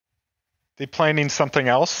 They planning something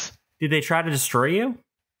else? Did they try to destroy you?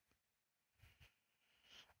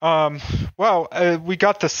 Well, we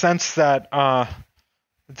got the sense that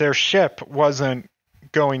their ship wasn't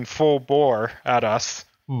going full bore at us.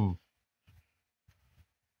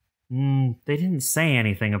 They didn't say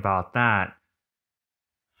anything about that.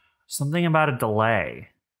 Something about a delay.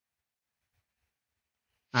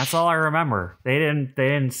 That's all I remember. They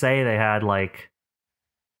didn't say they had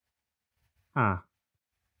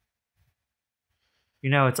You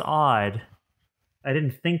know, it's odd. I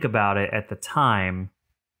didn't think about it at the time.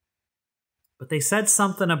 But they said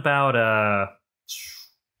something about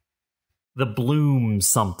the bloom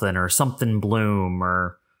something or something bloom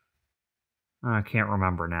or I can't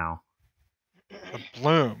remember now. The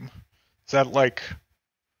bloom. Is that like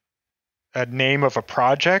a name of a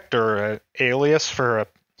project or an alias for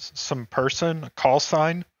some person, a call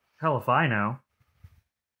sign? Hell if I know.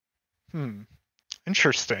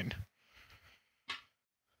 Interesting.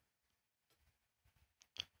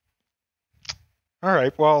 All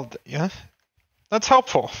right, well, yeah, that's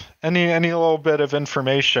helpful. Any little bit of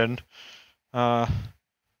information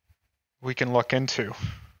we can look into.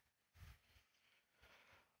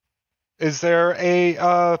 Is there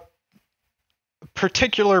a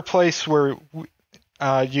particular place where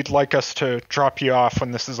you'd like us to drop you off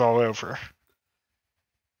when this is all over?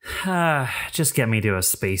 Just get me to a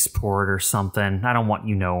spaceport or something. I don't want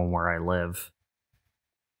you knowing where I live.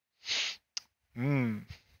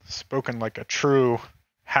 Spoken like a true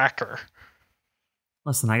hacker.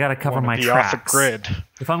 Listen, I gotta cover my be tracks. off the grid.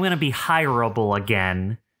 If I'm gonna be hireable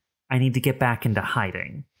again, I need to get back into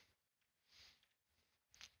hiding.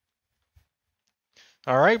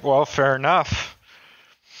 All right, well, fair enough.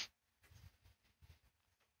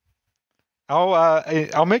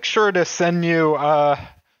 I'll make sure to send you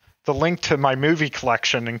the link to my movie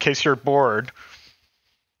collection in case you're bored.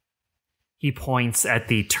 He points at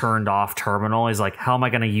the turned off terminal. He's like, how am I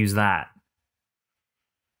going to use that?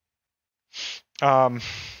 Well,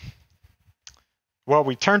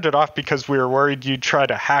 we turned it off because we were worried you'd try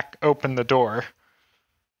to hack open the door.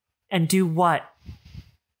 And do what?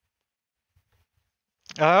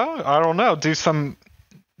 I don't know. Do some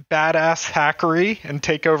badass hackery and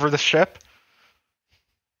take over the ship?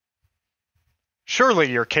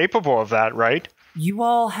 Surely you're capable of that, right? You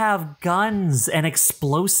all have guns and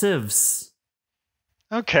explosives.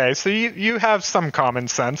 Okay, so you have some common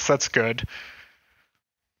sense. That's good.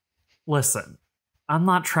 Listen, I'm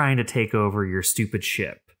not trying to take over your stupid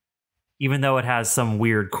ship. Even though it has some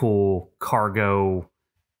weird, cool cargo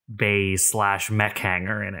bay / mech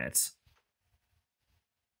hangar in it.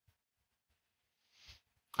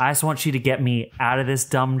 I just want you to get me out of this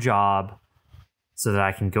dumb job so that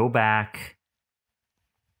I can go back,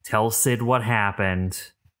 tell Sid what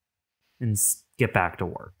happened, and get back to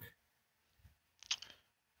work.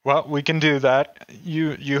 Well, we can do that.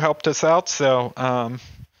 You helped us out, so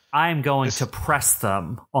I'm going to press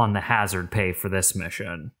them on the hazard pay for this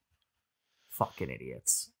mission. Fucking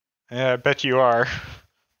idiots. Yeah, I bet you are.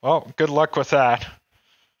 Well, good luck with that.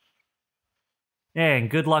 Yeah, and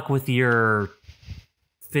good luck with your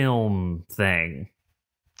film thing.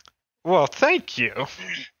 Well, thank you.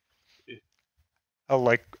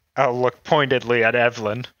 I'll look pointedly at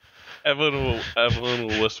Evelene. Evelene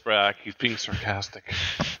will whisper back. He's being sarcastic.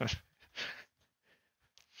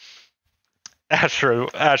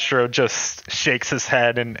 Astro just shakes his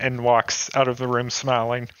head and walks out of the room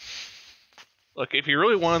smiling. Look, if you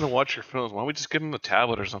really wanted to watch your films, why don't we just give him a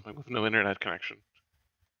tablet or something with no internet connection?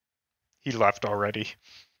 He left already.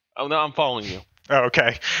 Oh, no, I'm following you. Oh,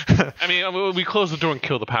 okay. I mean, we close the door and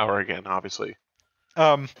kill the power again, obviously.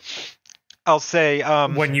 I'll say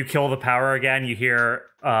when you kill the power again, you hear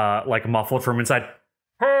muffled from inside.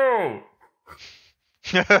 Oh!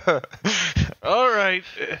 All right,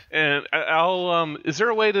 and I'll is there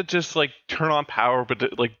a way to just like turn on power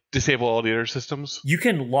but like disable all the other systems? You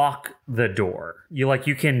can lock the door.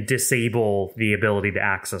 You can disable the ability to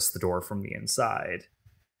access the door from the inside.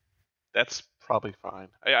 That's probably fine.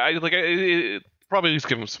 Probably at least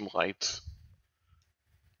give him some lights.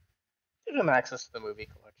 Give him access to the movie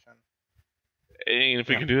collection. And if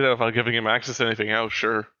we can do that without giving him access to anything else,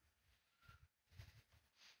 sure.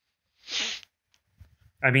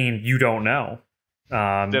 I mean, you don't know.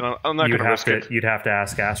 Then I'm not going to risk it. You'd have to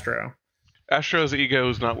ask Astro. Astro's ego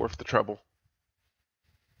is not worth the trouble.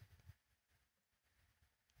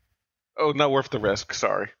 Oh, not worth the risk.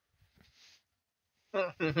 Sorry.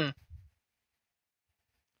 All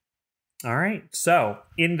right. So,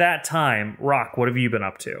 in that time, Rock, what have you been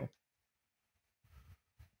up to?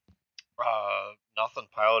 Nothing.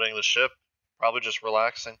 Piloting the ship. Probably just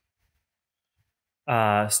relaxing.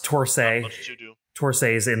 Torsay. Not much to do.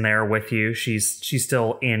 Torsay's in there with you. She's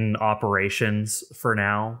still in operations for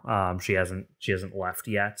now. She hasn't left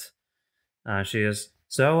yet. She is.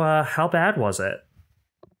 So, how bad was it?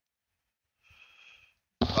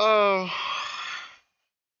 I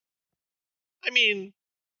mean,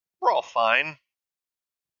 we're all fine.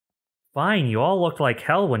 Fine. You all looked like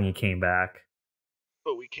hell when you came back.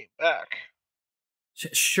 But we came back.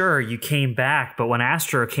 Sure, you came back, but when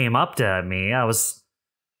Astro came up to me, I was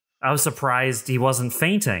surprised he wasn't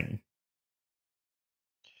fainting.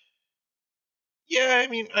 Yeah, I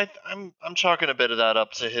mean, I'm chalking a bit of that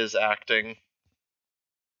up to his acting.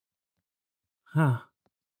 Huh.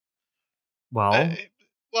 Well,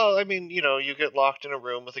 I mean, you get locked in a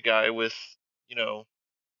room with a guy with,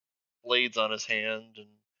 blades on his hand and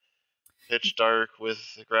pitch dark with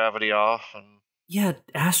the gravity off, and yeah,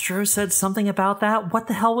 Astro said something about that. What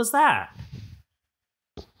the hell was that?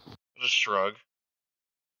 just shrug.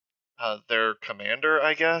 Their commander,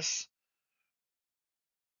 I guess.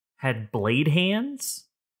 Had blade hands?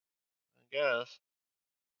 I guess.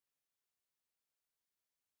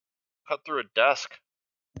 Cut through a desk.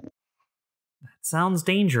 That sounds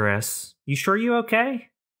dangerous. You sure you okay?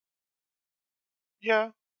 Yeah.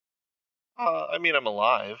 I mean, I'm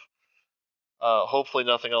alive. Hopefully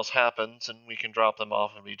nothing else happens and we can drop them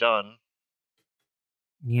off and be done.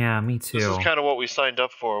 Yeah, me too. This is kind of what we signed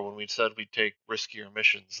up for when we said we'd take riskier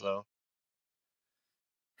missions, though.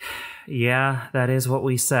 Yeah, that is what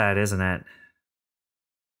we said, isn't it?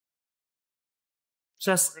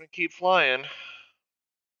 We're gonna keep flying.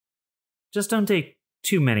 Just don't take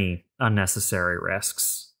too many unnecessary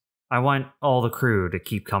risks. I want all the crew to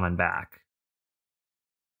keep coming back.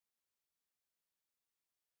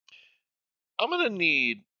 I'm gonna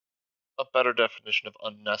need a better definition of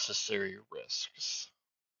unnecessary risks.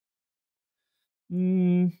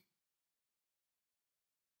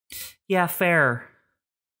 Yeah, fair.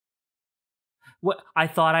 What I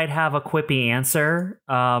thought I'd have a quippy answer,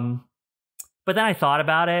 but then I thought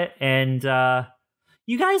about it, and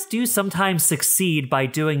you guys do sometimes succeed by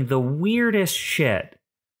doing the weirdest shit.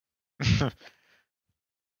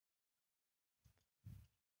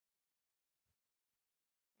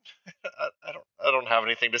 I don't have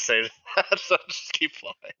anything to say to that, so I'll just keep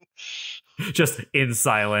flying. Just in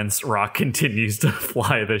silence, Rock continues to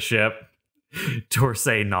fly the ship.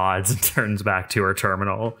 Torsay nods and turns back to her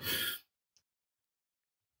terminal.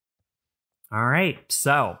 All right,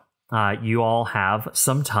 so you all have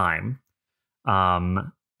some time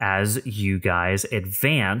as you guys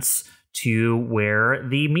advance to where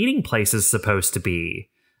the meeting place is supposed to be.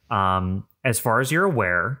 As far as you're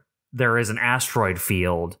aware, there is an asteroid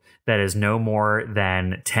field that is no more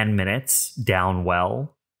than 10 minutes down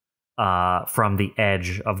well from the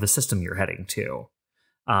edge of the system you're heading to.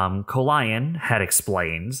 Kolian had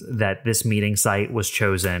explained that this meeting site was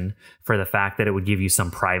chosen for the fact that it would give you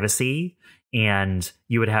some privacy, and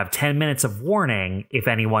you would have 10 minutes of warning if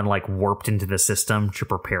anyone warped into the system to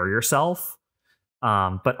prepare yourself.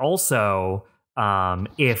 But also,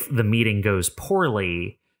 if the meeting goes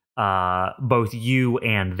poorly, both you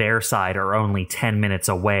and their side are only 10 minutes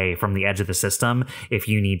away from the edge of the system if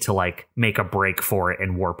you need to make a break for it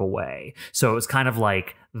and warp away. So it was kind of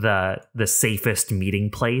like the safest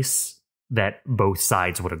meeting place that both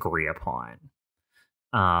sides would agree upon.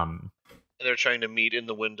 And they're trying to meet in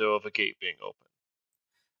the window of a gate being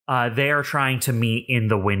open. They are trying to meet in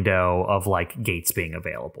the window of gates being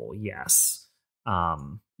available. Yes.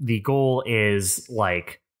 The goal is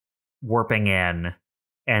warping in.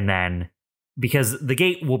 And then, because the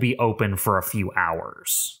gate will be open for a few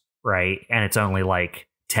hours, right? And it's only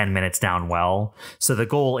 10 minutes down well. So the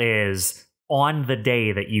goal is, on the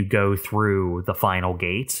day that you go through the final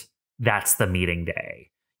gate, that's the meeting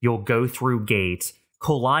day. You'll go through gate,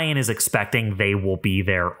 Kolian is expecting they will be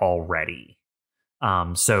there already.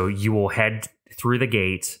 So you will head through the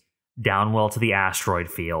gate, downwell to the asteroid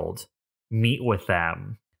field, meet with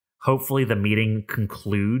them. Hopefully the meeting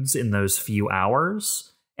concludes in those few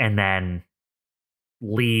hours, and then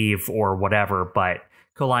leave or whatever, but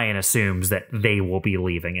Kolian assumes that they will be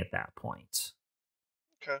leaving at that point.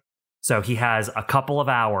 Okay. So he has a couple of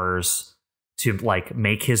hours to like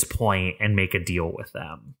make his point and make a deal with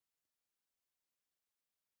them.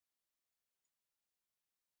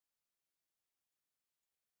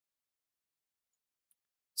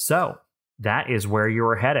 So that is where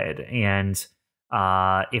you're headed. And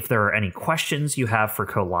if there are any questions you have for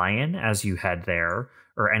Kolian as you head there,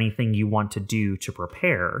 or anything you want to do to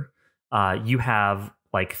prepare, you have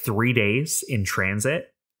like 3 days in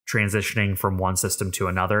transit, transitioning from one system to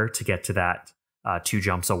another to get to that 2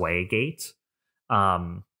 jumps away gate.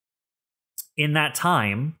 In that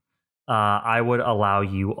time, I would allow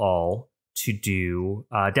you all to do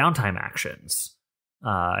downtime actions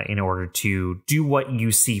in order to do what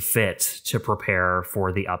you see fit to prepare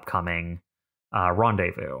for the upcoming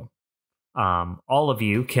rendezvous. All of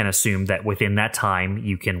you can assume that within that time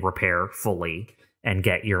you can repair fully and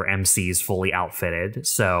get your MCs fully outfitted.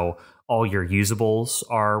 So all your usables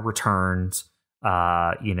are returned.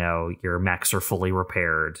 Your mechs are fully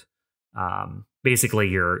repaired. Basically,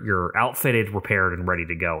 you're outfitted, repaired, and ready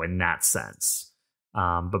to go in that sense.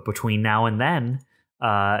 But between now and then,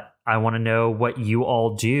 I want to know what you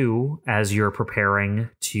all do as you're preparing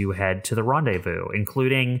to head to the rendezvous,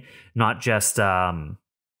 including not just like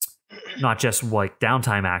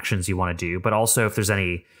downtime actions you want to do, but also if there's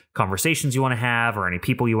any conversations you want to have or any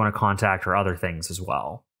people you want to contact or other things as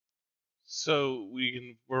well. So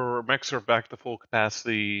we're mechs are back to full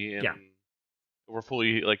capacity, and we're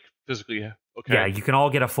fully like physically okay. Yeah, you can all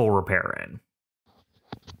get a full repair in.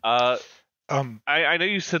 I know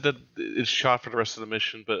you said that it's shot for the rest of the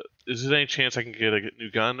mission, but is there any chance I can get a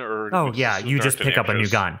new gun? Or oh yeah, you just pick up a new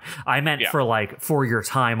gun. I meant for your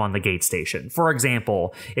time on the gate station. For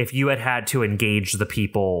example, if you had to engage the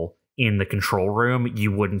people in the control room,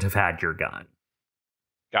 you wouldn't have had your gun.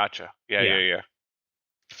 Gotcha. Yeah.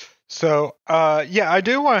 So I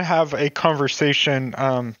do want to have a conversation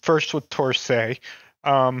first with Torsay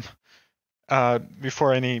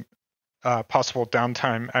before any possible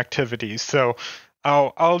downtime activities. So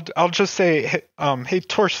I'll just say, hey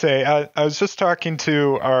Torsay, I was just talking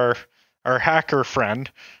to our hacker friend.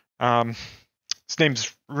 His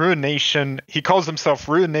name's Ruination. He calls himself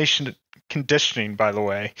Ruination Conditioning, by the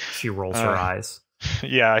way. She rolls her eyes.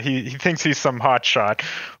 Yeah, he thinks he's some hotshot.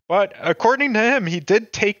 But according to him, he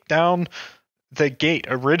did take down the gate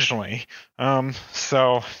originally.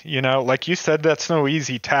 So, like you said, that's no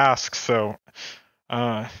easy task. So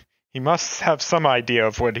he must have some idea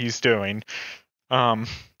of what he's doing.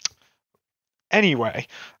 Anyway,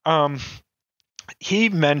 he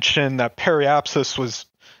mentioned that Periapsis was...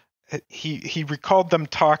 He recalled them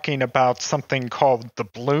talking about something called the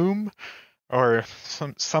Bloom, or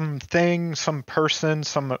something, some person,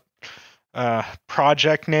 some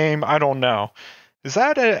project name. I don't know. Is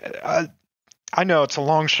that I know it's a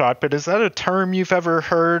long shot, but is that a term you've ever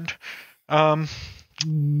heard? At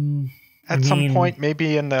some point,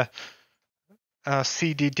 maybe in the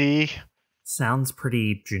CDD. Sounds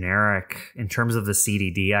pretty generic. In terms of the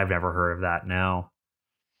CDD, I've never heard of that. No.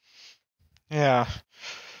 Yeah.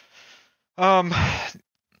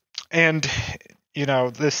 And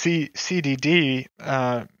the CDD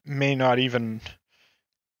may not even.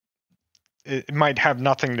 It might have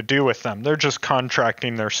nothing to do with them. They're just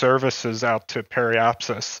contracting their services out to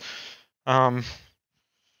Periapsis.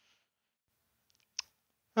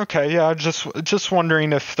 Okay, yeah, just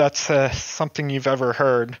wondering if that's something you've ever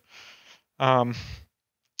heard. I'll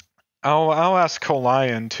ask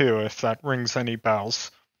Kolian too if that rings any bells.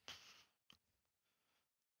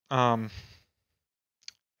 And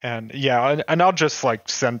I'll just like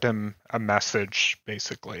send him a message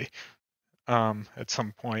basically at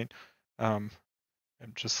some point. And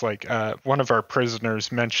just like one of our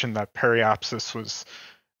prisoners mentioned that Periapsis was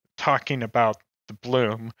talking about the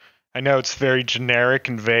Bloom. I know it's very generic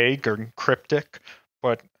and vague or cryptic,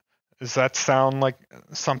 but does that sound like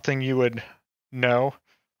something you would know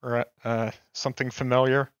or something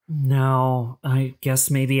familiar? No, I guess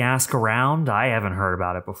maybe ask around. I haven't heard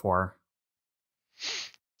about it before.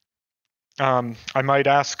 I might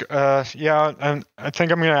ask, I think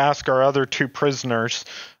I'm going to ask our other 2 prisoners.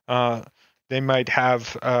 They might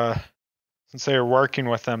have, since they are working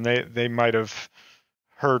with them, they might have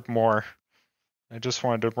heard more. I just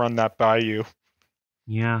wanted to run that by you.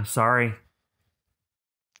 Yeah, sorry.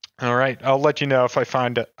 All right, I'll let you know if I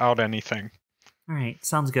find out anything. All right,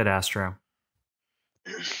 sounds good, Astro.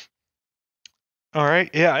 All right,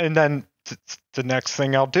 yeah, and then the next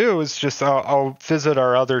thing I'll do is just I'll visit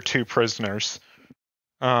our other 2 prisoners.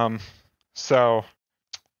 So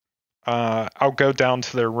I'll go down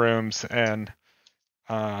to their rooms and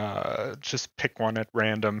just pick one at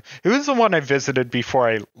random. Who was the one I visited before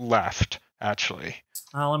I left, actually?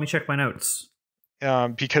 Let me check my notes.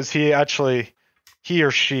 Because he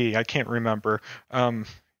or she, I can't remember,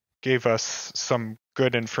 gave us some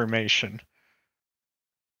good information.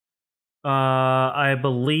 I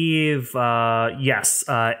believe, yes,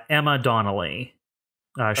 Emma Donnelly.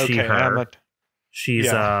 She, Okay, her. Emma.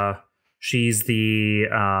 She's, she's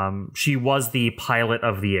the, she was the pilot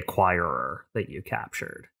of the Acquirer that you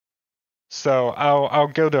captured. So I'll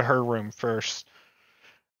go to her room first.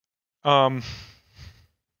 And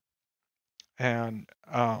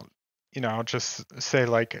I'll just say,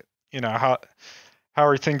 like, how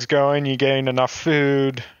are things going? You getting enough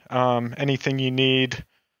food? Anything you need?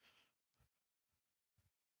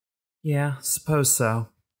 Yeah, suppose so.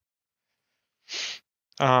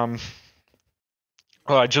 Well,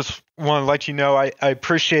 I just want to let you know I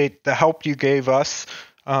appreciate the help you gave us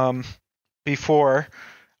before,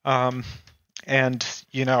 and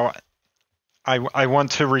I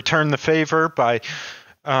want to return the favor by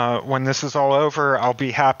when this is all over. I'll be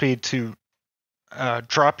happy to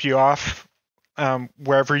drop you off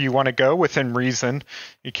wherever you want to go within reason.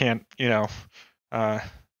 You can't,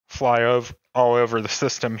 fly all over the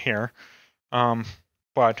system here,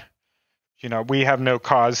 but we have no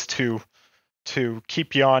cause to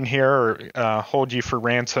keep you on here or hold you for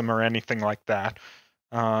ransom or anything like that.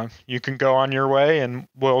 You can go on your way and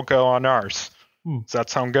we'll go on ours. Does that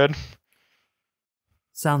sound good?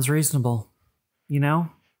 Sounds reasonable. You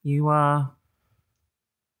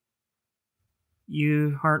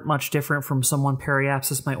aren't much different from someone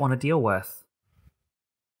Periapsis might want to deal with.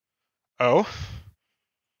 Oh?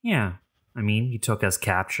 Yeah. I mean, you took us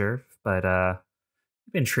capture, but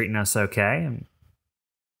you've been treating us okay, and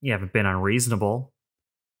you haven't been unreasonable.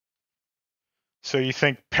 So you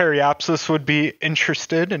think Periapsis would be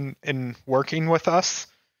interested in working with us?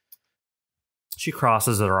 She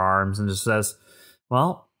crosses her arms and just says,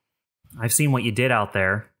 well, I've seen what you did out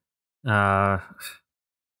there.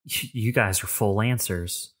 You guys are full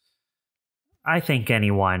lancers. I think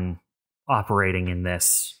anyone operating in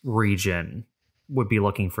this region would be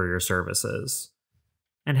looking for your services.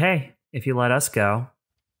 And hey, if you let us go,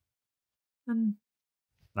 then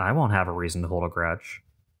I won't have a reason to hold a grudge.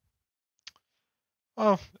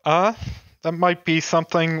 Oh, that might be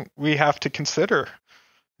something we have to consider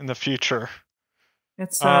in the future.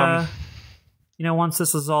 It's, once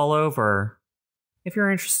this is all over, if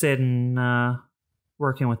you're interested in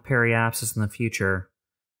working with Periapsis in the future,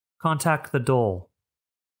 contact the Dole.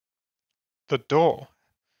 The Dole?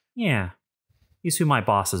 Yeah. He's who my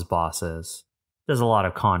boss's boss is. Does a lot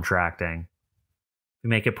of contracting. We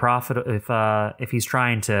make it if he's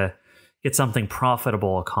trying to get something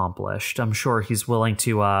profitable accomplished, I'm sure he's willing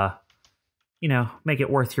to make it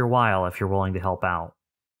worth your while if you're willing to help out.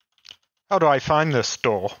 How do I find this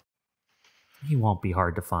Dole? He won't be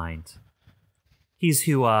hard to find. He's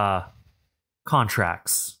who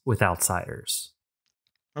contracts with outsiders.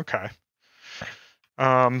 Okay.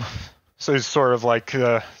 So he's sort of like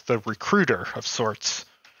the recruiter of sorts.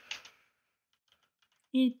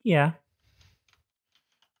 Yeah.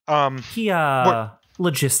 He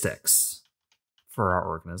logistics for our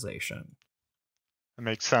organization. That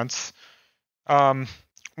makes sense.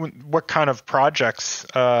 What kind of projects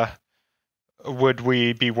would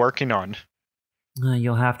we be working on?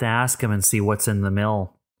 You'll have to ask him and see what's in the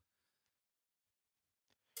mill.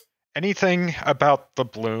 Anything about the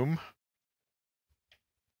bloom?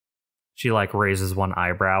 She raises one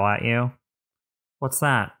eyebrow at you. What's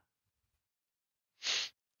that?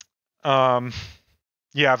 You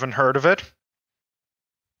haven't heard of it?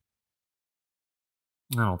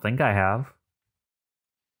 I don't think I have.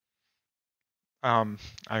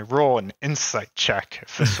 I roll an insight check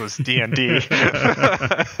if this was D&D.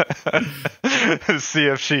 See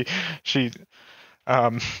if she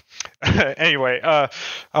anyway,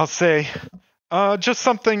 I'll say just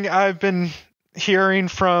something I've been hearing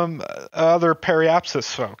from other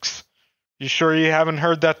Periapsis folks. You sure you haven't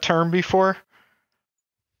heard that term before?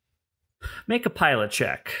 Make a pilot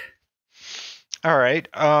check. All right.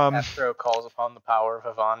 Astro calls upon the power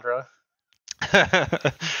of Avandra.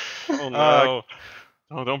 Oh no!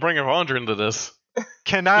 Don't bring Avandra into this.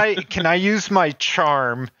 Can I use my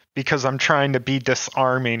charm because I'm trying to be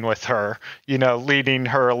disarming with her? Leading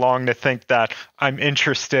her along to think that I'm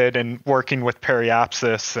interested in working with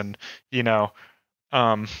Periapsis, and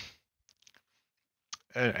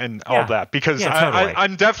and all that, because Yeah, totally.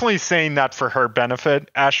 I'm definitely saying that for her benefit.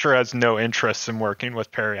 Astro has no interest in working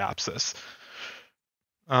with Periapsis.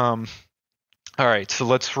 All right, so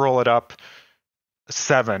let's roll it up.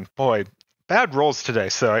 7. Boy, bad rolls today.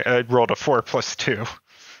 So I rolled a 4 plus 2.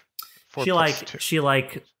 She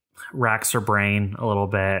racks her brain a little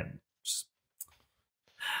bit. Just,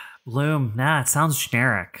 Bloom, nah, it sounds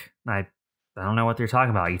generic. I don't know what they're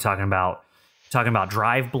talking about. Are you talking about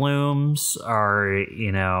drive blooms, or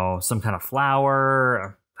some kind of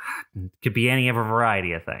flower? Could be any of a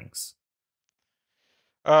variety of things.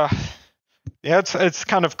 Yeah, it's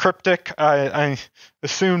kind of cryptic. I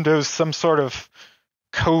assumed it was some sort of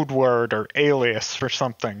code word or alias for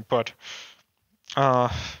something, but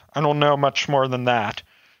I don't know much more than that.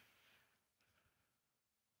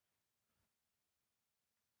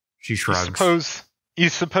 She shrugs. You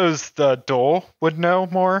suppose the Dole would know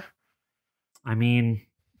more? I mean,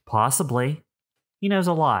 possibly. He knows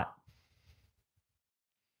a lot.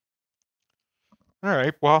 All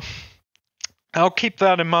right, well, I'll keep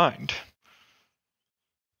that in mind.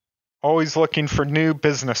 Always looking for new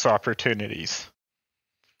business opportunities.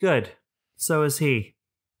 Good. So is he.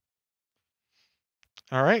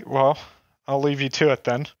 All right, well, I'll leave you to it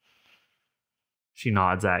then. She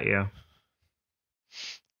nods at you.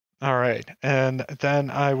 All right, and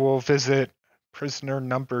then I will visit prisoner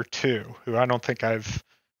number 2, who I don't think I've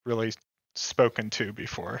really spoken to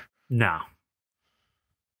before. No.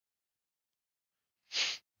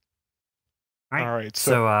 All right.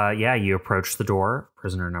 So you approach the door,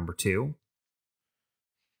 prisoner number 2.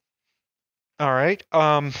 All right.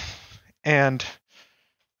 And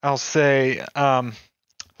I'll say,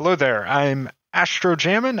 hello there. I'm Astro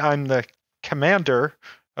Jamin. I'm the commander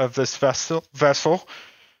of this vessel.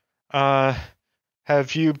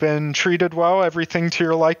 Have you been treated well? Everything to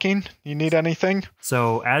your liking? You need anything?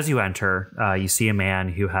 So as you enter, you see a man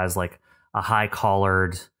who has like a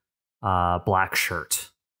high-collared black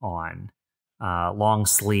shirt on. Long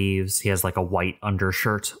sleeves. He has like a white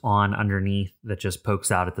undershirt on underneath that just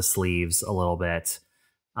pokes out at the sleeves a little bit.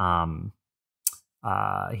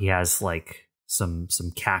 He has like some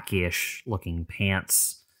khaki-ish looking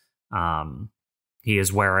pants. He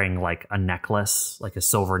is wearing like a necklace, like a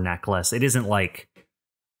silver necklace. It isn't like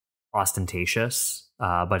ostentatious,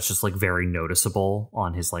 but it's just like very noticeable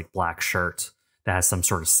on his like black shirt that has some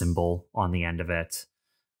sort of symbol on the end of it.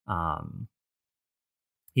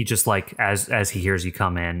 He just like as he hears you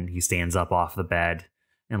come in, he stands up off the bed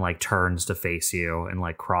and like turns to face you and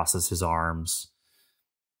like crosses his arms.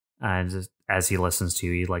 And as he listens to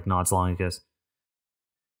you, he like nods along and goes,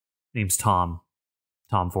 "Name's Tom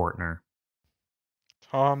Fortner."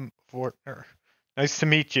 Tom Fortner. Nice to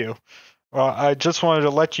meet you. Well, I just wanted to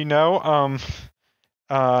let you know,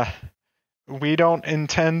 we don't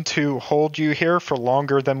intend to hold you here for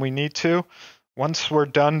longer than we need to. Once we're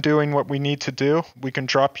done doing what we need to do, we can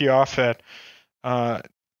drop you off at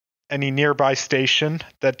any nearby station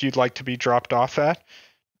that you'd like to be dropped off at.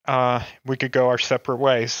 We could go our separate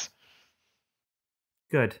ways.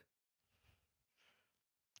 Good.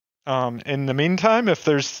 In the meantime, if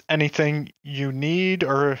there's anything you need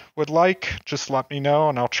or would like, just let me know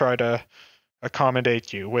and I'll try to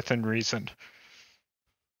accommodate you within reason.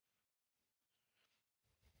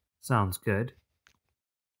 Sounds good.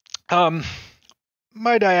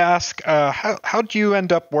 Might I ask, how'd you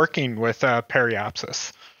end up working with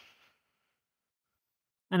Periapsis?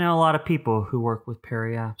 I know a lot of people who work with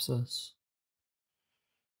Periapsis.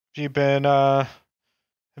 Have you been a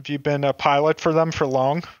pilot for them for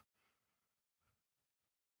long?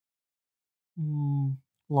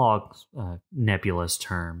 Log's nebulous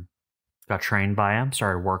term. Got trained by him,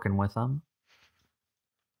 started working with him.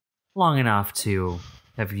 Long enough to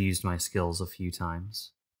have used my skills a few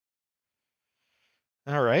times.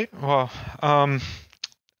 All right. Well,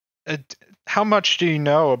 how much do you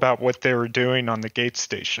know about what they were doing on the gate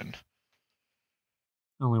station?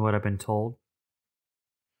 Only what I've been told.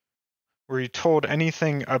 Were you told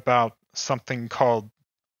anything about something called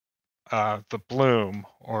the bloom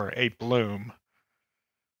or a bloom?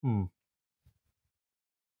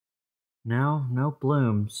 No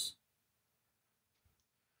blooms.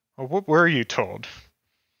 Well, what were you told?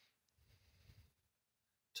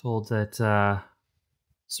 Told that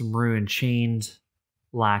some ruined chained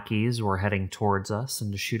lackeys were heading towards us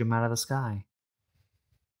and to shoot them out of the sky.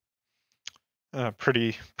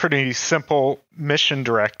 Pretty simple mission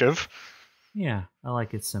directive. Yeah, I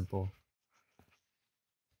like it simple.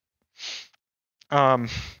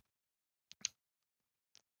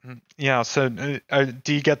 Yeah, so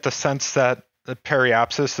do you get the sense that the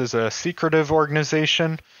Periapsis is a secretive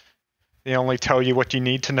organization? They only tell you what you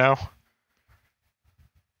need to know?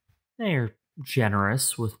 They are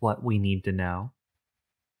generous with what we need to know.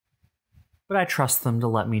 But I trust them to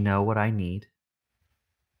let me know what I need.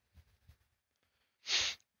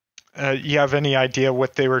 You have any idea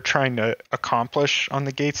what they were trying to accomplish on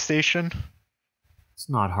the gate station? It's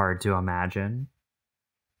not hard to imagine.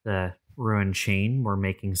 The ruined chain were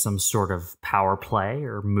making some sort of power play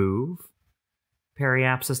or move.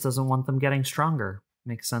 Periapsis doesn't want them getting stronger.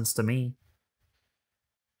 Makes sense to me.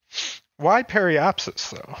 Why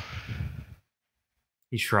Periapsis, though?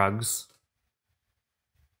 He shrugs.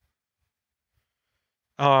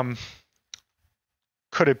 Could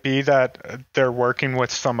it be that they're working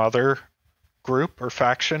with some other group or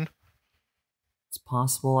faction? It's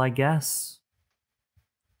possible, I guess.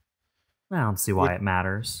 I don't see why it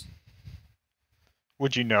matters.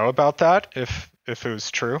 Would you know about that if it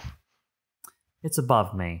was true? It's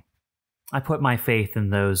above me. I put my faith in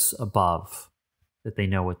those above, that they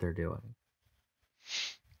know what they're doing.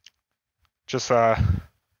 Just a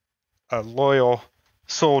loyal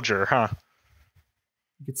soldier, huh?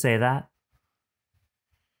 You could say that.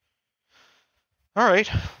 All right,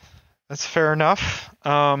 that's fair enough.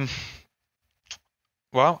 Well,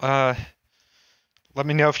 let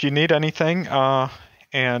me know if you need anything,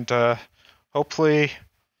 and hopefully,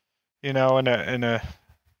 in a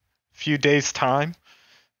few days' time,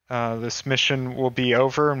 this mission will be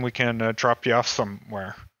over and we can drop you off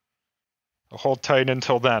somewhere. Hold tight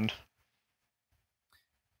until then.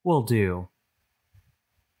 Will do,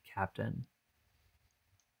 Captain.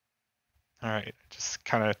 All right, just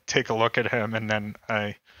kind of take a look at him, and then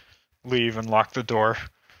I leave and lock the door.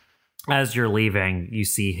 As you're leaving, you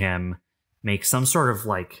see him make some sort of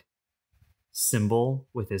like symbol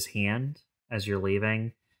with his hand as you're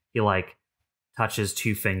leaving. He like touches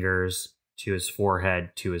 2 fingers to his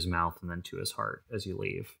forehead, to his mouth, and then to his heart as you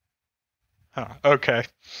leave. Huh, okay.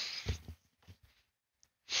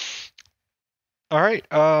 All right.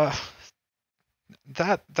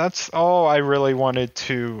 That's all I really wanted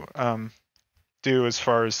to do as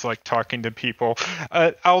far as like talking to people.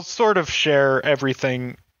 I'll sort of share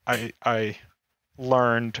everything I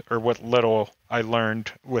learned, or what little I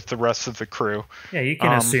learned, with the rest of the crew. Yeah, you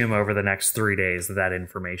can assume over the next 3 days that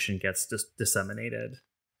information gets disseminated.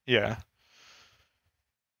 Yeah.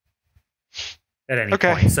 At any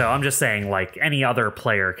point. So I'm just saying, like, any other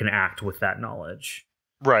player can act with that knowledge.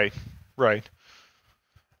 Right.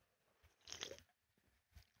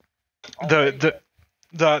 The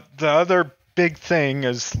other big thing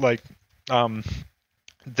is like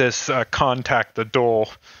this contact, the Dole,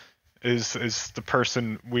 is the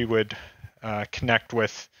person we would connect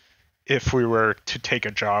with if we were to take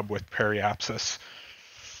a job with Periapsis.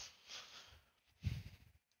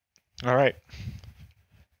 All right.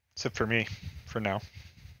 That's it for me for now.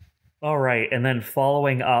 All right, and then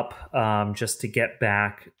following up, just to get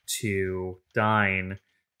back to Dyne,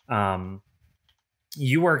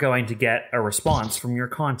 you are going to get a response from your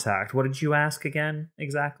contact. What did you ask again,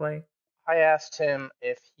 exactly? I asked him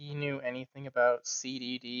if he knew anything about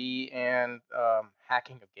CDD and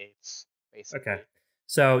hacking of gates, basically. Okay.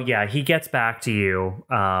 So, yeah, he gets back to you.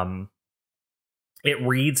 It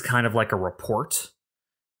reads kind of like a report.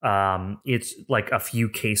 It's like a few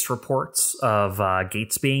case reports of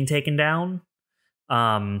gates being taken down.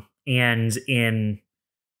 And in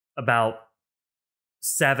about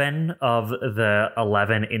 7 of the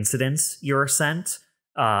 11 incidents you're sent,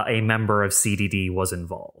 a member of CDD was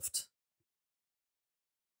involved.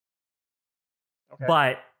 Okay.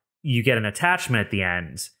 But you get an attachment at the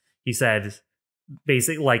end. He said,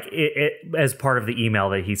 basically, like, it as part of the email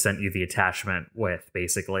that he sent you the attachment with,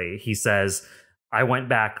 basically, he says, I went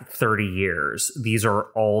back 30 years. These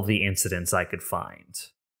are all the incidents I could find.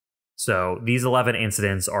 So these 11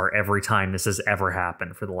 incidents are every time this has ever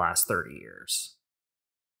happened for the last 30 years.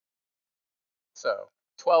 So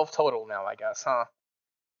 12 total now, I guess, huh?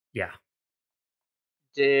 Yeah.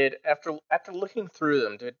 Did after looking through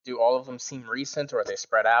them, do all of them seem recent, or are they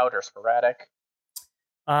spread out or sporadic?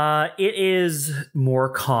 It is more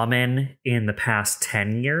common in the past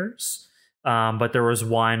 10 years. But there was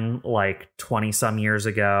one like 20 some years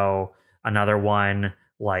ago, another one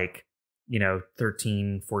like,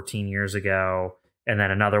 13, 14 years ago, and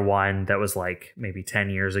then another one that was like maybe 10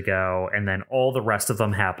 years ago, and then all the rest of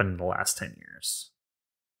them happened in the last 10 years.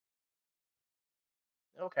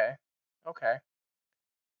 Okay.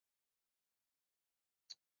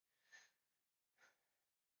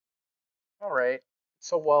 All right.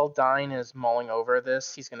 So while Dyne is mulling over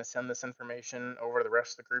this, he's going to send this information over to the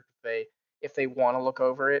rest of the group if they want to look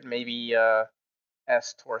over it. Maybe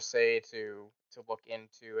ask Torsay to look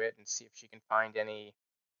into it and see if she can find any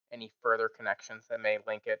further connections that may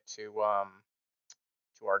link it to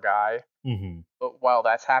to our guy. Mm-hmm. But while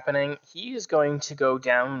that's happening, he is going to go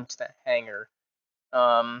down to the hangar.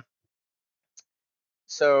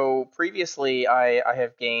 So previously, I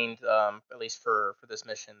have gained, at least for this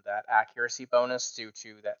mission, that accuracy bonus due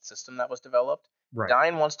to that system that was developed. Right.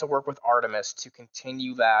 Dyne wants to work with Artemis to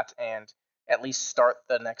continue that and at least start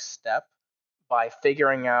the next step by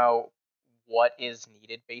figuring out what is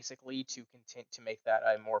needed, basically, to continue to make that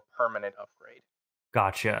a more permanent upgrade.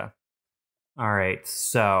 Gotcha. All right.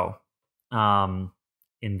 So,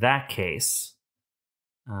 in that case,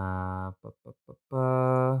 let's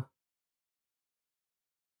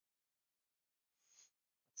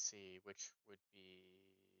see, which would be,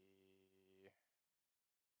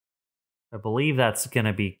 I believe that's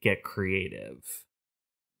gonna be get creative.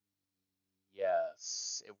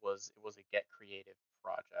 yes, it was a get creative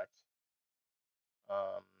project.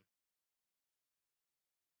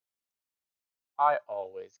 I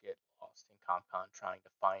always get lost in ComCon trying to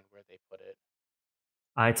find where they put it.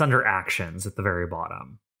 It's under actions at the very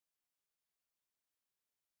bottom.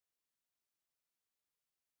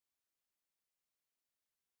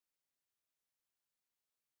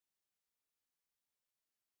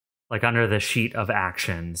 Like under the sheet of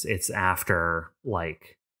actions, it's after,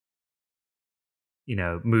 like, you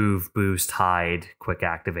know, move, boost, hide, quick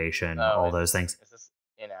activation, all those things. Is this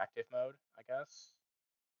inactive mode, I guess?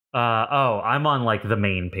 I'm on, like, the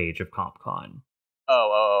main page of CompCon.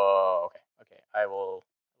 Okay. I will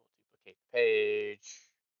duplicate the page.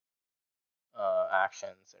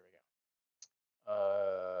 Actions, there we go.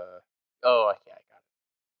 Yeah, I got it.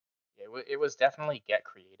 Yeah, it was definitely get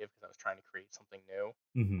creative because I was trying to create something new.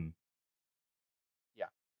 Mm-hmm. Yeah.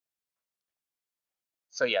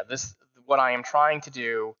 So yeah, what I am trying to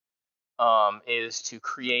do is to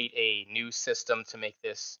create a new system to make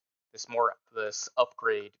this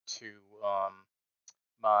upgrade to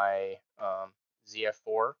my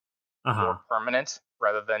ZF4 more permanent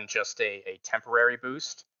rather than just a temporary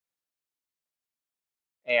boost.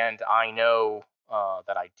 And I know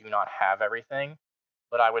that I do not have everything,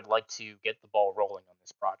 but I would like to get the ball rolling on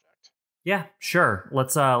this project. Yeah, sure.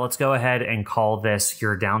 Let's go ahead and call this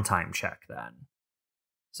your downtime check then.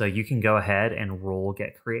 So you can go ahead and roll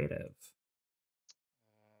get creative.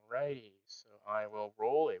 Alrighty, so I will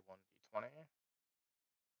roll a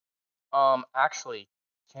 1d20. Actually,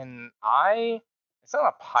 it's not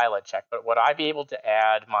a pilot check, but would I be able to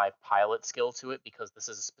add my pilot skill to it because this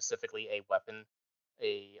is specifically a weapon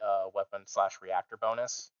 /reactor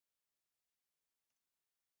bonus?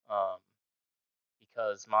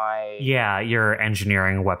 Because your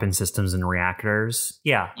engineering, weapon systems, and reactors.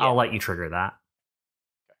 Yeah, I'll let you trigger that.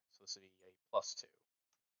 Okay, so this would be a +2.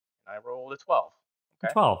 And I rolled a 12.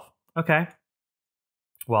 Okay. 12. Okay.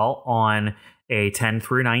 Well, on a 10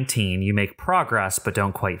 through 19, you make progress, but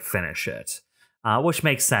don't quite finish it. Which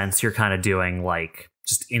makes sense. You're kind of doing, like,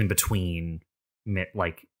 just in between,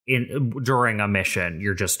 like, during a mission,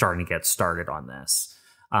 you're just starting to get started on this.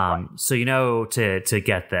 Right. So, you know, to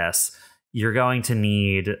get this, you're going to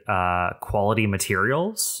need quality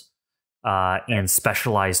materials and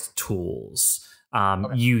specialized tools.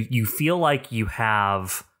 You feel like you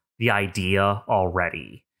have the idea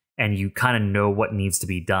already, and you kind of know what needs to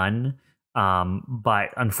be done. But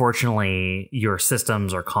unfortunately, your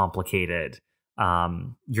systems are complicated.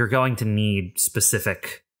 You're going to need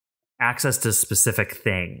specific access to specific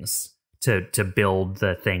things to build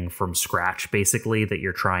the thing from scratch, basically, that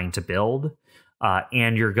you're trying to build.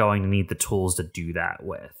 And you're going to need the tools to do that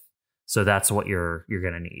with. So that's what you're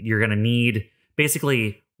going to need. You're going to need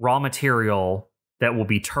basically raw material that will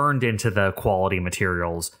be turned into the quality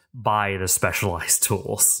materials by the specialized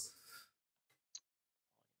tools.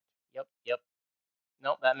 Yep.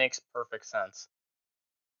 Nope, that makes perfect sense.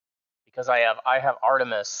 Because I have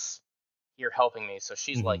Artemis here helping me, so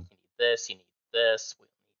she's like, you need this, we need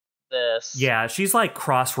this. Yeah, she's like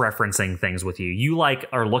cross-referencing things with you. You like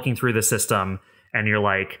are looking through the system and you're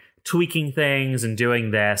like tweaking things and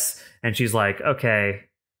doing this, and she's like, okay,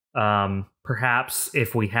 perhaps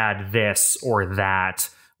if we had this or that,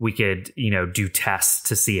 we could, do tests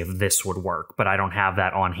to see if this would work, but I don't have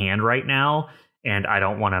that on hand right now, and I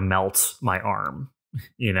don't want to melt my arm,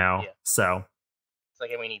 Yeah. So it's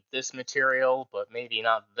like, we need this material, but maybe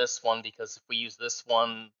not this one, because if we use this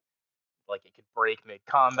one, like, it could break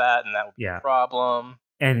mid-combat, and that would be a problem.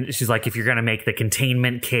 And she's like, if you're going to make the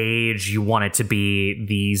containment cage, you want it to be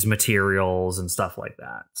these materials and stuff like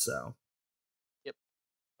that. So. Yep.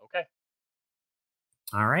 Okay.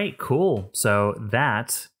 All right, cool. So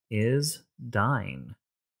that is Dyne.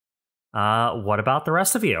 What about the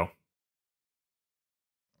rest of you?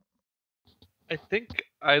 I think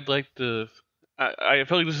I'd like to... I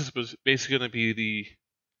feel like this is basically going to be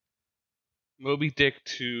Moby Dick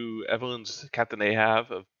to Evelene's Captain Ahab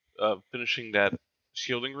of finishing that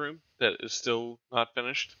shielding room that is still not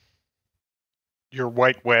finished. Your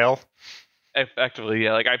white whale. Effectively,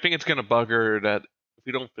 yeah. Like I think it's gonna bug her that if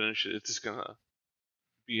we don't finish it, it's just gonna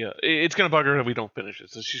be it's gonna bug her if we don't finish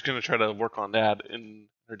it. So she's gonna try to work on that in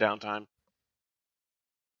her downtime.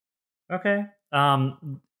 Okay.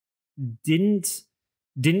 Didn't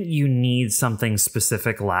you need something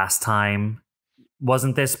specific last time?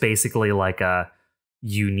 Wasn't this basically like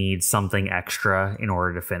you need something extra in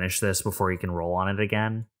order to finish this before you can roll on it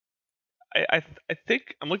again? I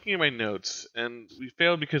think I'm looking at my notes, and we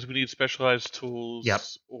failed because we need specialized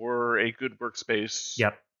tools or a good workspace.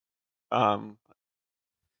 Yep.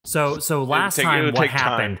 So last time what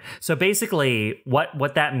happened? So basically,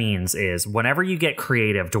 what that means is whenever you get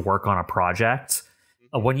creative to work on a project,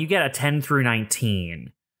 when you get a 10 through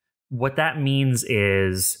 19, what that means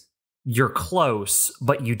is you're close,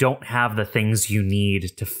 but you don't have the things you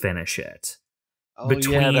need to finish it.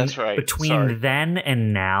 Yeah, that's right. Between then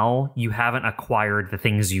and now, you haven't acquired the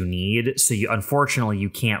things you need, so unfortunately you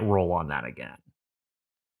can't roll on that again.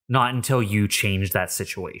 Not until you change that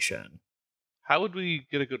situation. How would we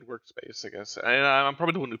get a good workspace, I guess? I'm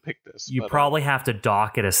probably the one who picked this. You probably have to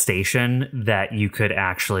dock at a station that you could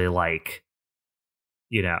actually, like,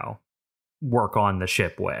 work on the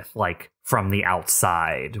ship with, like, from the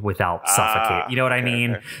outside without suffocating. You know what I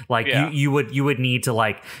mean? Okay. Like, you would need to,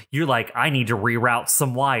 like, you're like, I need to reroute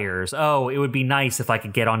some wires. Oh, it would be nice if I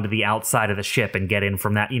could get onto the outside of the ship and get in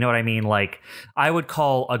from that. You know what I mean? Like, I would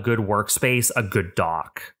call a good workspace a good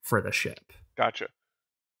dock for the ship. Gotcha.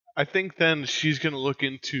 I think then she's going to look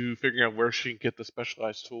into figuring out where she can get the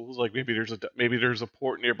specialized tools. Like maybe there's a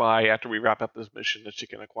port nearby after we wrap up this mission that she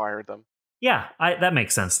can acquire them. Yeah, that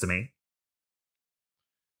makes sense to me.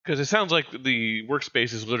 Because it sounds like the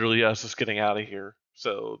workspace is literally us just getting out of here.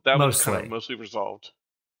 So that was kind of mostly resolved.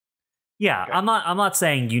 Yeah, okay. I'm not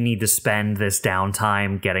saying you need to spend this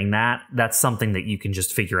downtime getting that. That's something that you can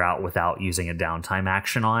just figure out without using a downtime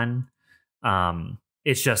action on.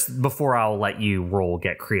 It's just before I'll let you roll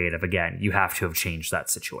get creative again, you have to have changed that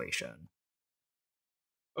situation.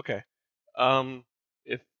 Okay.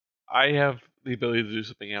 If I have the ability to do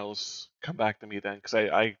something else, come back to me then, because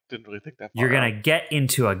I didn't really think that far. You're going to get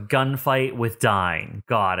into a gunfight with Dyne.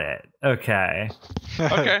 Got it. Okay.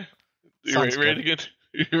 Okay. You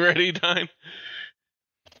ready, Dyne?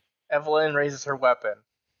 Evelene raises her weapon.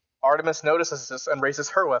 Artemis notices this and raises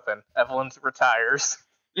her weapon. Evelyn retires.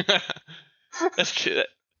 That's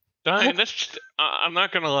Dyne. I'm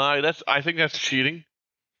not gonna lie. I think that's cheating.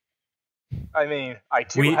 I mean, I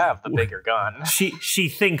do have the bigger gun. She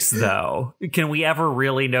thinks though. Can we ever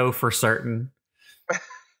really know for certain?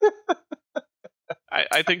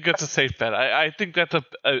 I think that's a safe bet. I think that's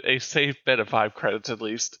a safe bet of 5 credits at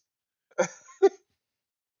least.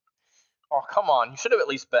 Oh come on! You should have at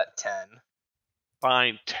least bet 10.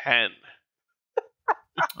 Fine, 10.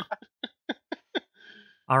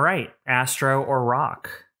 All right, Astro or Rock?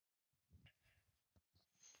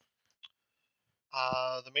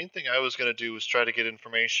 The main thing I was going to do was try to get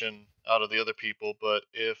information out of the other people, but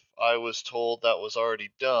if I was told that was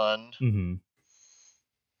already done... Mm-hmm.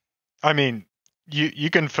 I mean,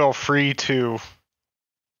 you can feel free to,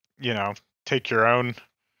 take your own...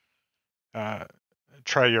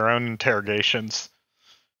 try your own interrogations.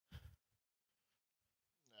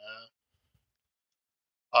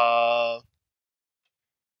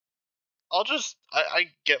 I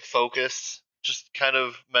get focused, just kind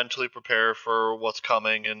of mentally prepare for what's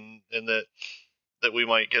coming and that we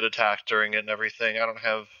might get attacked during it and everything. I don't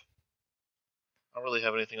really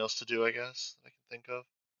have anything else to do, I guess, that I can think of.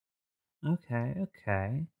 Okay.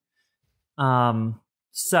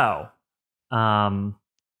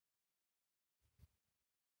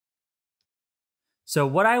 So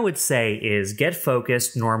what I would say is get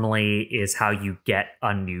focused normally is how you get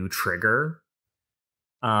a new trigger.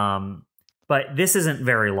 But this isn't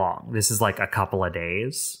very long. This is like a couple of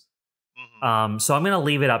days. Mm-hmm. So I'm going to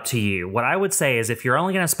leave it up to you. What I would say is if you're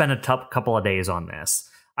only going to spend a couple of days on this,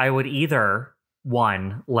 I would either,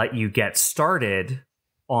 one, let you get started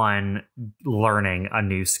on learning a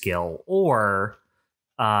new skill, or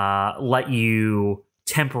let you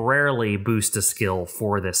temporarily boost a skill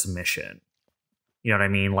for this mission. You know what I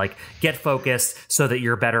mean? Like, get focused so that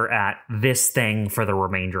you're better at this thing for the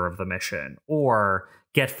remainder of the mission. Or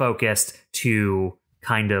get focused to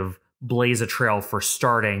kind of blaze a trail for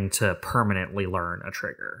starting to permanently learn a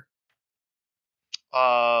trigger.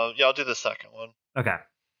 Yeah, I'll do the second one. Okay.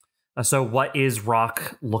 So what is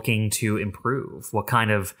Rock looking to improve? What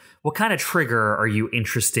kind of trigger are you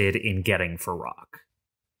interested in getting for Rock?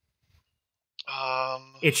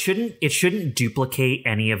 It shouldn't duplicate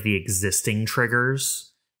any of the existing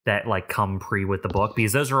triggers that like come pre with the book,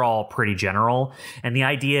 because those are all pretty general. And the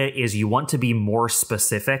idea is you want to be more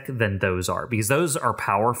specific than those are, because those are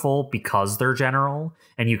powerful because they're general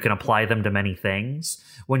and you can apply them to many things.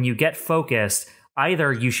 When you get focused,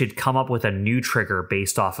 either you should come up with a new trigger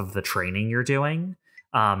based off of the training you're doing.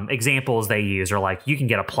 Examples they use are like, you can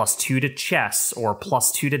get a +2 to chess or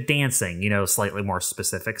 +2 to dancing, slightly more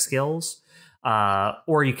specific skills.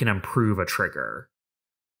 Or you can improve a trigger.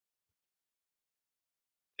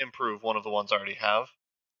 Improve one of the ones I already have?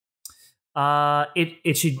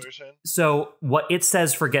 It should. So what it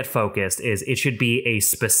says for get focused is it should be a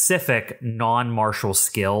specific non-martial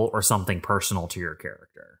skill or something personal to your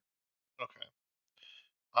character.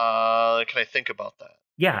 Okay. Can I think about that?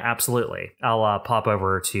 Yeah, absolutely. I'll pop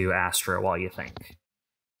over to Astro while you think.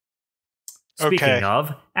 Speaking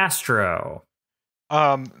of Astro.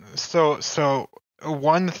 So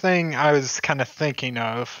one thing I was kind of thinking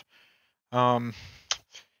of,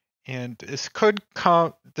 and this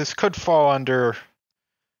could fall under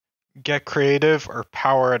get creative or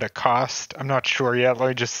power at a cost. I'm not sure yet. Let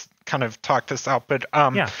me just kind of talk this out. But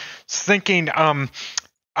thinking,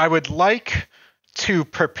 I would like to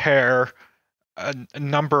prepare a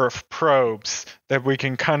number of probes that we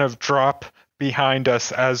can kind of drop behind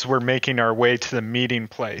us as we're making our way to the meeting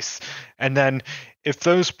place. And then if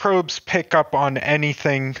those probes pick up on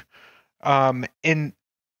anything in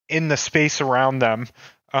the space around them,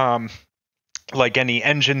 like any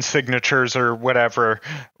engine signatures or whatever,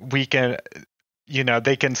 we can,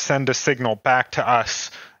 they can send a signal back to us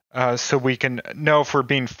so we can know if we're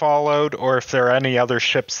being followed or if there are any other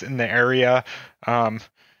ships in the area.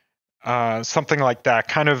 Something like that,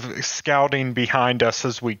 kind of scouting behind us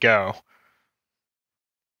as we go.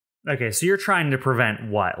 Okay, so you're trying to prevent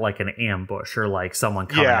what? Like an ambush or like someone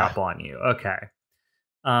coming up on you. Okay.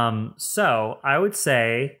 So I would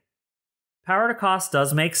say power to cost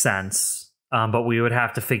does make sense, but we would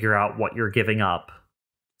have to figure out what you're giving up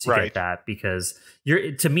to get that, because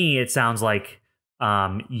to me it sounds like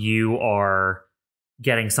you are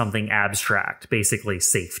getting something abstract, basically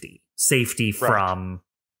safety from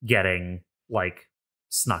getting like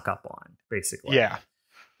snuck up on, basically. Yeah.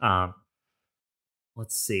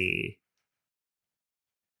 Let's see.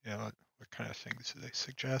 Yeah, what kind of things do they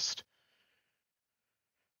suggest?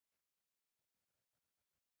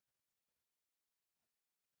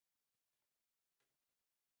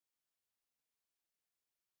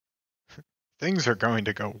 Things are going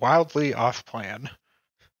to go wildly off plan.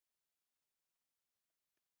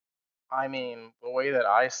 I mean, the way that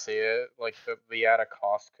I see it, like the added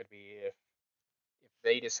cost could be if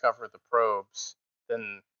they discover the probes,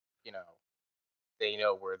 then they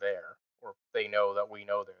know we're there, or they know that we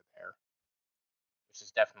know they're there, which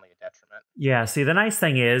is definitely a detriment. Yeah, see, the nice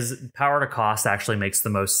thing is power to cost actually makes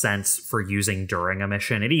the most sense for using during a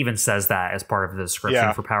mission. It even says that as part of the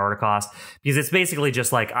description for power to cost, because it's basically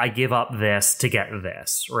just like, I give up this to get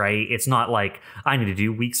this, right? It's not like I need to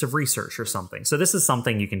do weeks of research or something. So this is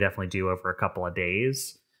something you can definitely do over a couple of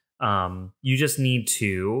days. You just need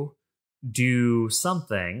to do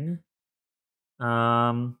something.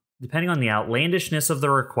 Depending on the outlandishness of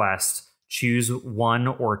the request, choose one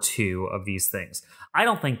or two of these things. I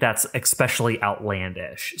don't think that's especially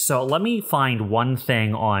outlandish. So let me find one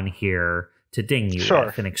thing on here to ding you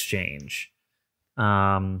with in exchange.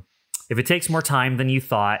 If it takes more time than you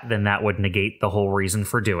thought, then that would negate the whole reason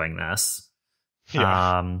for doing this.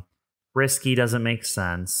 Yeah. Risky doesn't make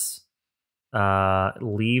sense.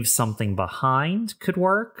 Leave something behind could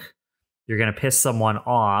work. You're going to piss someone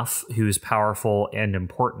off who's powerful and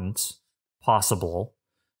important. Possible.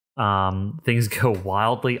 Things go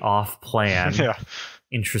wildly off plan. Yeah.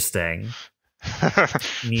 Interesting.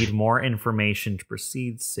 Need more information to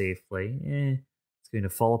proceed safely. It's going to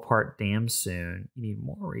fall apart damn soon. You need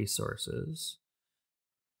more resources.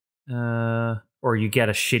 Or you get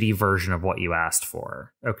a shitty version of what you asked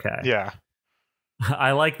for. Okay. Yeah.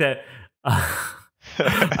 I like that.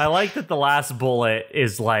 I like that the last bullet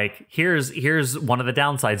is like, here's one of the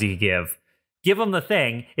downsides you give. Give them the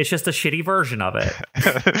thing. It's just a shitty version of it.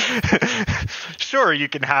 Sure, you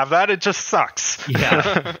can have that. It just sucks.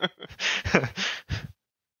 Yeah.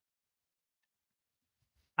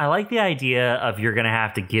 I like the idea of you're going to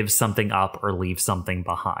have to give something up or leave something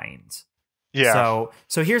behind. Yeah.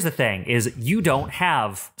 So here's the thing is you don't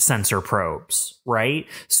have sensor probes, right?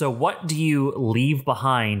 So what do you leave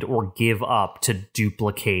behind or give up to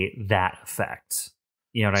duplicate that effect?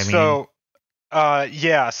 You know what I mean?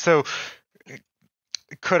 So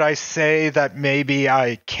could I say that maybe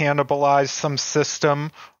I cannibalize some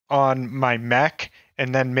system on my mech,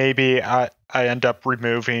 and then maybe I end up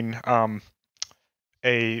removing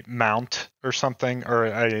a mount or something, or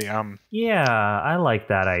a Yeah, I like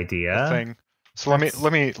that idea. thing. So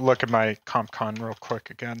let me look at my CompCon real quick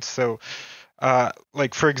again. So,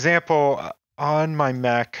 like for example, on my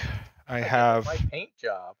mech, I have my paint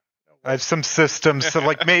job. I have some systems. So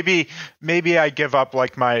like maybe I give up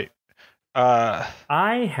like my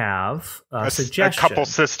I have a suggestion. A couple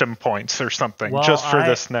system points or something, Well, just for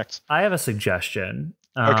this next. I have a suggestion.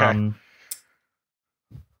 Okay.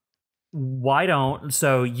 Why don't,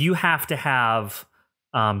 so you have to have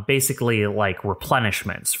basically like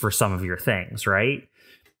replenishments for some of your things, right?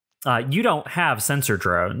 You don't have sensor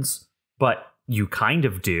drones, but you kind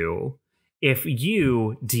of do. If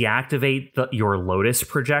you deactivate your Lotus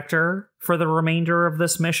projector for the remainder of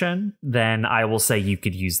this mission, then I will say you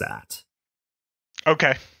could use that.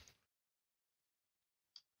 Okay.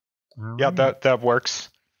 All Yeah, right. that works.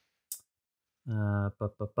 So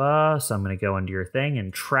I'm going to go into your thing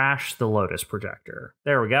and trash the Lotus projector.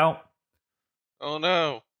 There we go. Oh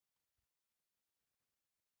no.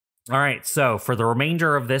 All right, so for the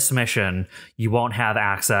remainder of this mission, you won't have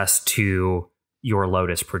access to your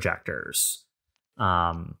Lotus projectors.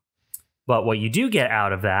 But what you do get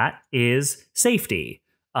out of that is safety.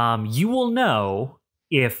 You will know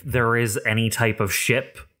if there is any type of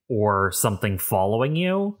ship or something following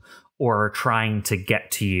you or trying to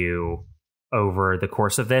get to you over the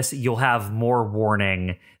course of this. You'll have more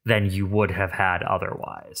warning than you would have had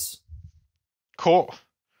otherwise. Cool.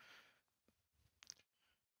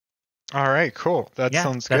 All right, cool. That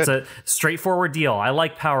sounds good. That's a straightforward deal. I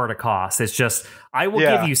like power to cost. It's just, I will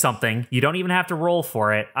give you something. You don't even have to roll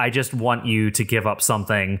for it. I just want you to give up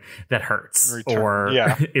something that hurts or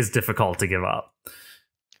is difficult to give up.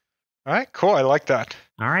 All right, cool. I like that.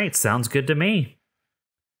 All right, sounds good to me.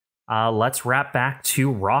 Let's wrap back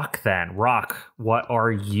to Rock then. Rock, what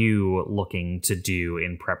are you looking to do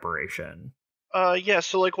in preparation? Yeah,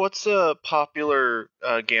 so like what's a popular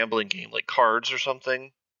gambling game? Like cards or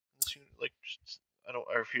something? Like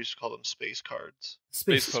I refuse to call them space cards.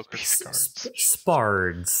 Space poker cards.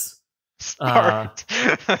 Spards.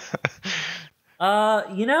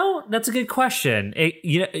 That's a good question.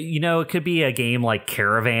 It could be a game like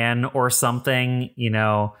Caravan or something,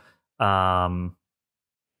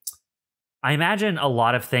 I imagine a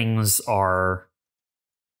lot of things are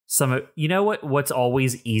what's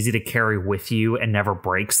always easy to carry with you and never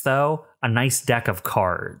breaks though? A nice deck of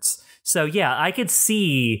cards. So yeah, I could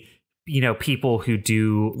see, people who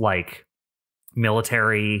do like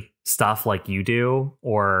military stuff like you do,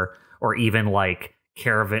 or even like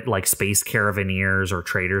space caravaneers or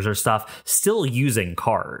traders or stuff, still using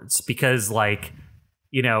cards because like,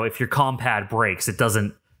 if your compad breaks, it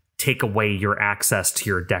doesn't take away your access to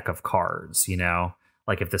your deck of cards,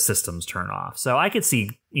 like if the systems turn off. So I could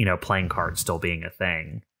see, playing cards still being a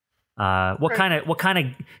thing. What kind of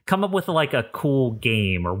come up with like a cool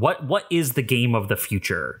game, or what is the game of the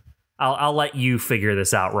future? I'll let you figure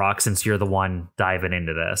this out, Rock, since you're the one diving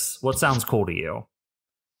into this. What sounds cool to you?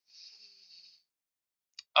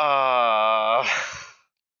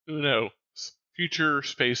 Uno. Future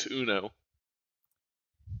space Uno.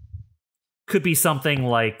 Could be something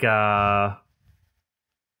like what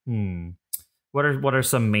are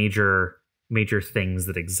some major things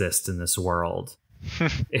that exist in this world?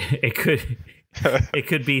 it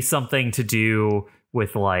could be something to do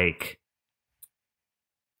with like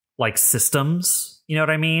systems, you know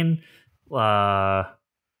what I mean?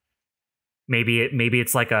 Maybe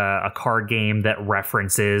it's like a card game that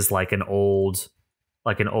references like an old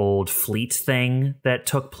fleet thing that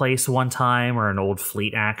took place one time, or an old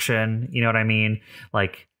fleet action, you know what I mean?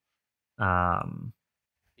 Like The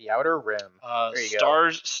Outer Rim. There you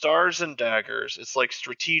Stars and Daggers. It's like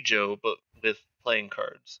Strategio, but with playing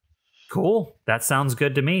cards. Cool. That sounds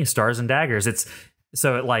good to me. Stars and Daggers. It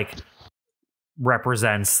like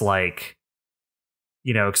represents like,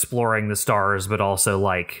 exploring the stars, but also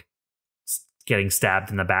like getting stabbed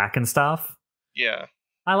in the back and stuff. Yeah.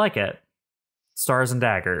 I like it. Stars and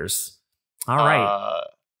Daggers. All right.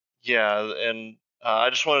 Yeah, and I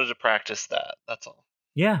just wanted to practice that. That's all.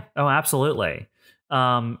 Yeah. Oh, absolutely.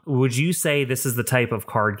 Would you say this is the type of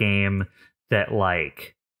card game that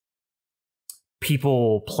like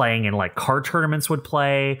people playing in like card tournaments would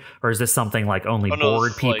play, or is this something like only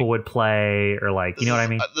bored people would play, or like, you know what I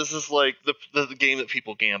mean? This is like the game that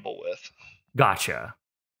people gamble with. Gotcha.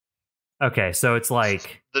 Okay, so it's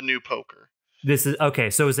like the new poker. This is okay.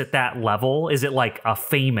 So is it that level? Is it like a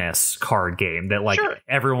famous card game that like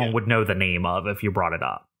everyone would know the name of if you brought it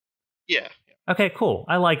up? Yeah. Okay, cool.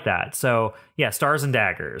 I like that. So yeah, Stars and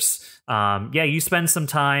Daggers. You spend some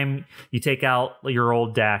time, you take out your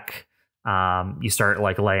old deck, You start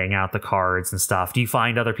like laying out the cards and stuff. Do you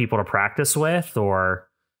find other people to practice with, or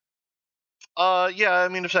Yeah, I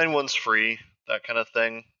mean, if anyone's free, that kind of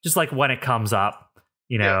thing. just like when it comes up,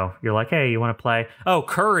 you're like, hey, you want to play? Oh,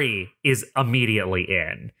 Curry is immediately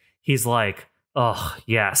in. He's like, oh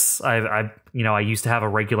yes, I used to have a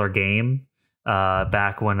regular game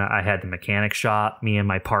back when I had the mechanic shop. Me and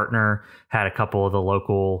my partner had a couple of the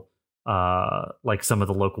local like some of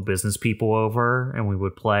the local business people over, and we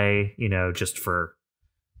would play, just for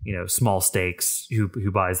small stakes,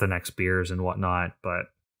 who buys the next beers and whatnot. But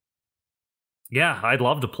yeah, I'd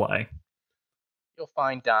love to play. You'll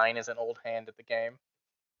find Dyne is an old hand at the game.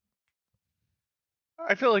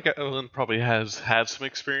 I feel like Evelyn probably has had some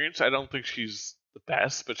experience. I don't think she's the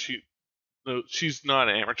best, but she's not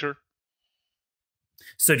an amateur.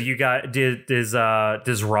 So do you got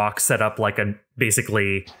does Rock set up like a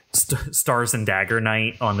basically Stars and Dagger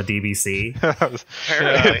night on the DBC?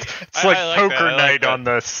 It's like poker night on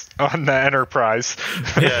the Enterprise.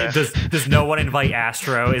 Yeah. Does no one invite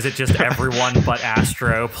Astro? Is it just everyone but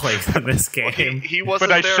Astro plays in this game? Well, he wasn't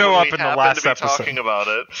But I there show when up we in the happened last to be episode. talking about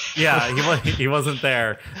it. Yeah, he wasn't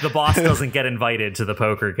there. The boss doesn't get invited to the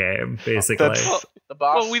poker game, basically. That's- The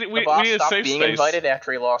boss, Well, we the boss need a stopped safe being space. invited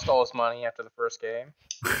after he lost all his money after the first game.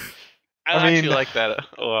 I mean- actually like that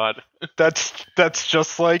a lot. That's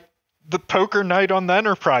just like the poker night on the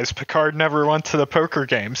Enterprise. Picard never went to the poker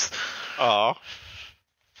games. Aw.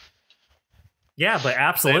 Yeah, but They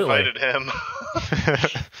absolutely. invited him.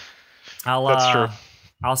 That's true.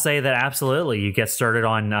 I'll say that absolutely. You get started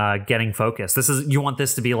on getting focused. You want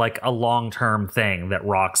this to be like a long-term thing that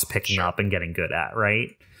Rock's picking up and getting good at,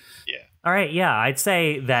 right? Yeah. All right, yeah. I'd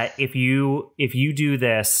say that if you do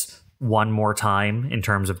this one more time in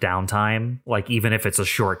terms of downtime, like even if it's a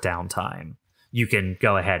short downtime, you can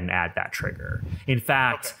go ahead and add that trigger. In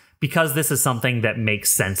fact, because this is something that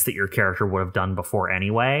makes sense that your character would have done before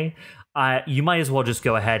anyway, you might as well just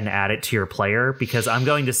go ahead and add it to your player, because I'm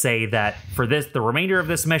going to say that for the remainder of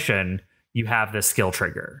this mission, you have this skill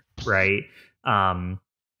trigger, right? And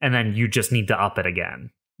then you just need to up it again,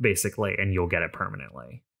 basically, and you'll get it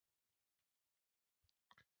permanently.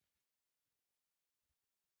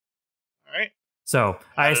 All right. So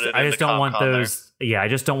I just don't want those. Yeah, I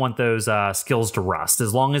just don't want those skills to rust.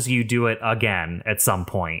 As long as you do it again at some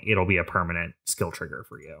point, it'll be a permanent skill trigger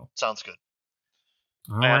for you. Sounds good.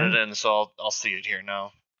 All I right. added it in, so I'll see it here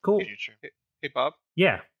now. Cool. In the future. Hey, Bob.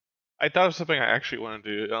 Yeah. I thought of something I actually want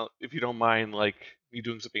to do. If you don't mind, like me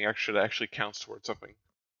doing something extra that actually counts towards something.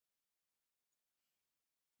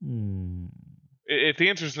 If the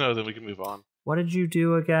answer is no, then we can move on. What did you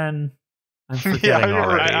do again? I'm Yeah, forgetting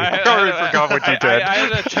already. I already forgot what you did. I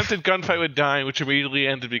had an attempted gunfight with Dyne, which immediately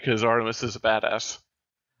ended because Artemis is a badass.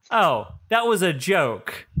 Oh, that was a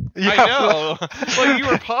joke. Yeah. I know. Like you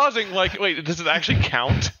were pausing. Like, wait, does it actually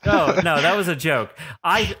count? No, that was a joke.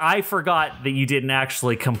 I forgot that you didn't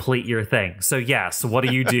actually complete your thing. So yes, what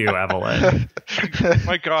do you do, Evelene?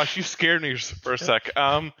 My gosh, you scared me for a sec.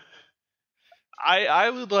 I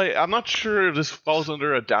would like. I'm not sure if this falls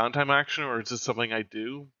under a downtime action or is this something I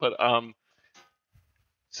do, but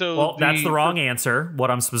So Well, that's the wrong answer.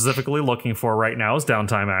 What I'm specifically looking for right now is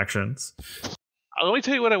downtime actions. Let me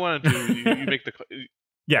tell you what I want to do. You make the.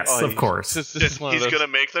 Yes, of course. This is one of He's those- going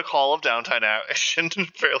to make the call of downtime action,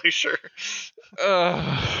 fairly sure.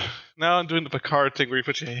 Now I'm doing the Picard thing where he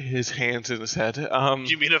puts his hands in his head.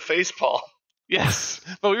 You mean a facepalm? Yes,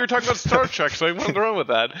 but we were talking about Star Trek, so I went wrong with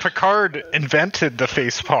that. Picard invented the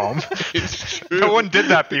facepalm. It's true. No one did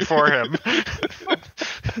that before him.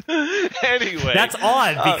 Anyway, That's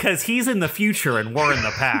odd because he's in the future and we're in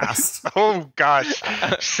the past. Oh gosh,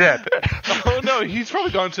 shit. Oh no, he's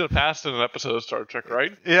probably gone to the past in an episode of Star Trek,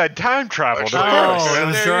 right? Yeah, time travel. Of Actually, course. Oh, it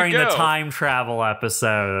was There you during the go. time travel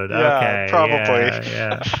episode. Yeah, Okay, probably.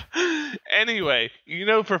 Yeah. Anyway,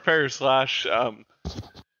 prepare slash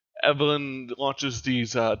Evelyn launches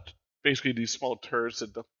these basically these small turrets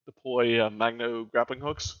that deploy magno grappling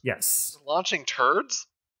hooks. Yes, Launching turds?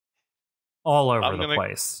 all over I'm the gonna-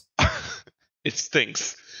 place. It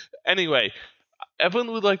stinks. Anyway,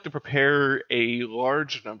 Evelyn would like to prepare a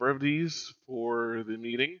large number of these for the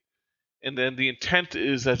meeting, and then the intent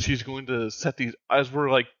is that she's going to set these as we're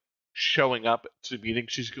like showing up to the meeting.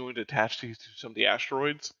 She's going to attach these to some of the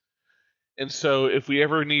asteroids, and so if we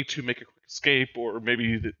ever need to make a quick escape, or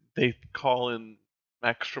maybe they call in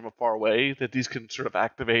mechs from far away, that these can sort of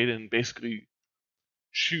activate and basically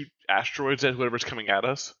shoot asteroids at whoever's coming at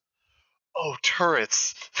us. Oh,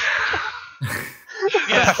 turrets.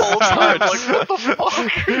 Yeah, the whole time. Like, what the fuck? What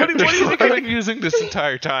do you think I've been using this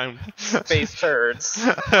entire time? Space turds.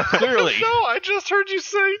 Clearly. No, I just heard you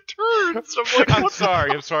say turds. I'm like, I'm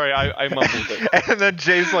sorry. I mumbled it. And then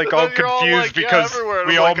Jay's like all And you're all confused like, yeah, because everywhere.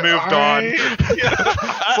 we I'm all like, moved on.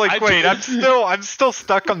 It's like, wait, I'm still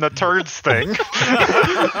stuck on the turds thing. What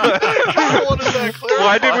does that clarify?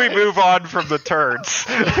 Why did we move on from the turds?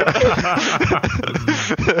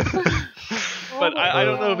 But I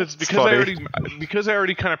don't know if it's because funny. I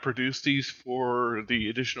already kind of produced these for the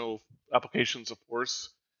additional applications, of course.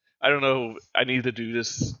 I don't know. I need to do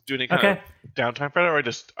any kind of downtime for that, or I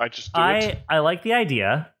just do it. I like the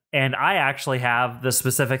idea, and I actually have the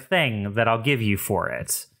specific thing that I'll give you for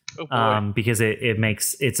it. Oh boy. Because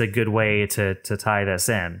it's a good way to tie this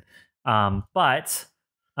in. But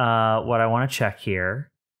what I want to check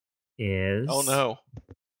here is Oh no.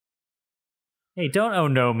 Hey, don't oh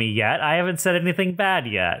no me yet. I haven't said anything bad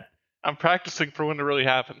yet. I'm practicing for when it really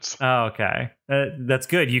happens. Oh, okay. That's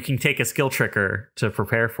good. You can take a skill tricker to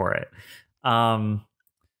prepare for it.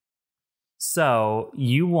 So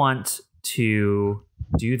you want to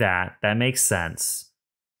do that. That makes sense.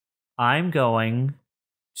 I'm going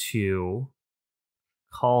to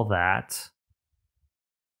call that.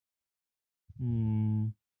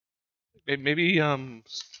 Maybe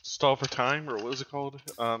stall for time, or what was it called?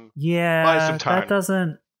 Yeah, buy some time. that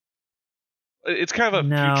doesn't. It's kind of a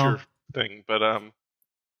future thing, but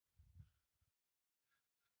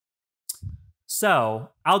So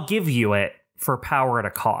I'll give you it for power at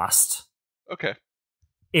a cost. Okay.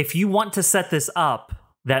 If you want to set this up,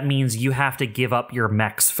 that means you have to give up your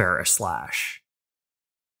mech's Ferris Slash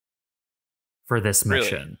for this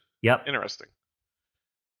mission. Really? Yep. Interesting.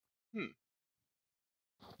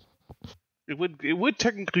 It would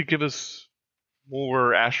technically give us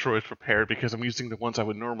more asteroids prepared because I'm using the ones I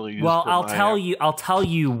would normally use. Well, for I'll my, tell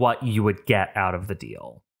you what you would get out of the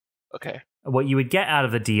deal. Okay. What you would get out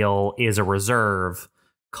of the deal is a reserve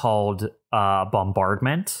called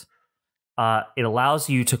Bombardment. It allows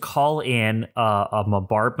you to call in a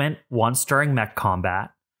bombardment once during mech combat.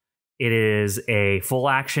 It is a full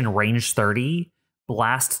action range 30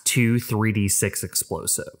 blast 2 3d6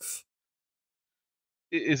 explosive.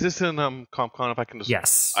 Is this in CompCon? If I can just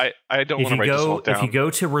Yes. I don't want to write this all down. If you go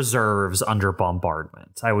to reserves under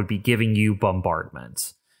Bombardment, I would be giving you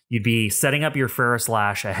Bombardment. You'd be setting up your Ferris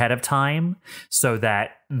Slash ahead of time so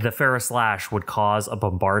that the Ferris Slash would cause a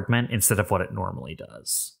bombardment instead of what it normally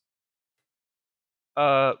does.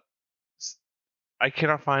 I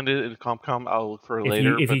cannot find it in CompCom. I'll look for it If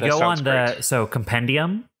later. you but that go sounds on great. so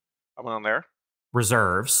Compendium, I'm on there.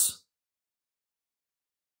 Reserves,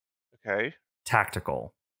 Okay.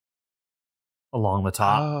 Tactical, along the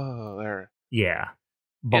top. Oh, there. Yeah.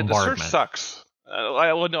 Yeah, the Bombardment. search sucks. I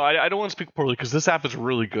don't want to speak poorly because this app is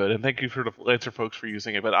really good, and thank you for the Lancer folks for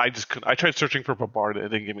using it. But I just couldn't. I tried searching for Bombard, and it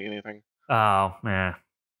didn't give me anything. Oh, man.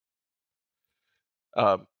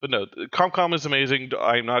 But no, ComCom is amazing.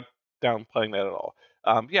 I'm not downplaying that at all.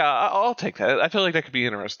 Yeah, I'll take that. I feel like that could be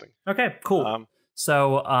interesting. Okay, cool.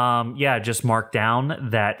 So, just mark down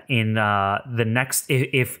that in the next,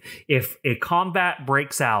 if a combat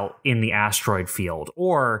breaks out in the asteroid field,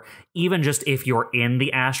 or even just if you're in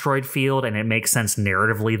the asteroid field and it makes sense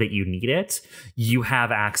narratively that you need it, you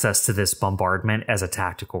have access to this bombardment as a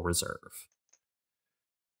tactical reserve.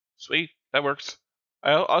 Sweet, that works.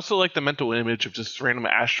 I also like the mental image of just random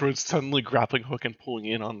asteroids suddenly grappling hook and pulling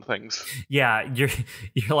in on things. Yeah, you're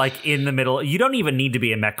like in the middle. You don't even need to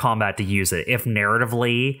be in mech combat to use it. If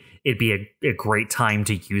narratively, it'd be a great time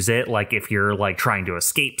to use it. Like if you're like trying to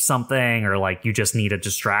escape something, or like you just need a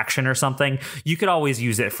distraction or something, you could always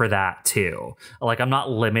use it for that too. Like I'm not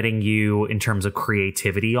limiting you in terms of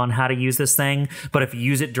creativity on how to use this thing, but if you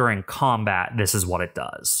use it during combat, this is what it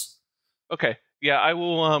does. Okay, yeah, I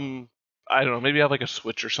will. I don't know. Maybe I have like a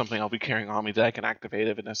switch or something I'll be carrying on me that I can activate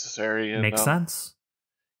if necessary. And, Makes sense.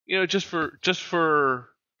 You know, just for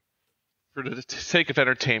the sake of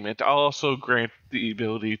entertainment, I'll also grant the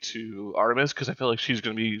ability to Artemis because I feel like she's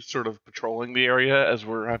going to be sort of patrolling the area as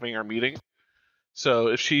we're having our meeting. So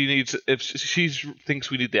if she thinks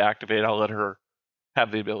we need to activate, I'll let her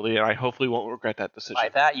have the ability, and I hopefully won't regret that decision.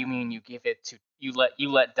 By that you mean you give it to you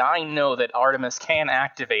let Dyne know that Artemis can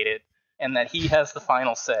activate it, and that he has the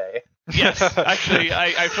final say. Yes, actually,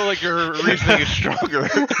 I feel like your reasoning is stronger.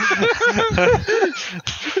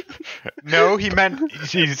 No, he meant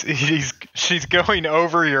she's going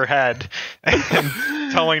over your head and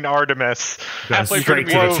telling Artemis Halfway straight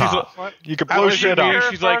to the top. You can blow shit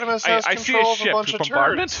up. She's like, Artemis I has see a control of a ship bunch with of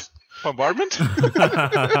bombardment. turds. Bombardment?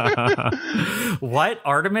 What?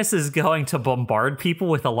 Artemis is going to bombard people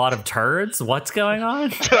with a lot of turds? What's going on?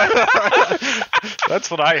 That's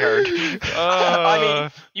what I heard. I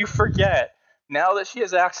mean, you forget. Now that she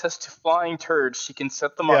has access to flying turds, she can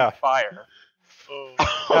set them on fire.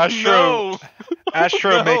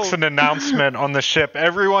 Astro makes an announcement on the ship.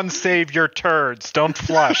 Everyone save your turds. Don't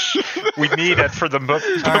flush. We need it for the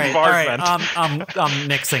bombardment. All right. I'm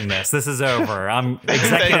nixing this. This is over. I'm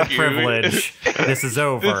executive privilege. This is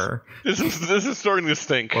over. This is starting to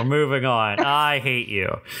stink. We're moving on. I hate you.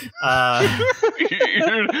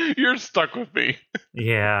 You're stuck with me.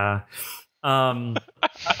 Yeah.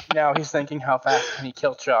 Now he's thinking, how fast can he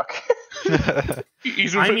kill Chuck?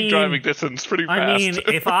 He's within driving distance pretty fast. I mean,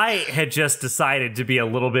 if I had just decided to be a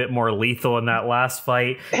little bit more lethal in that last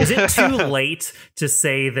fight, is it too late to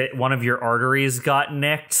say that one of your arteries got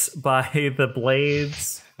nicked by the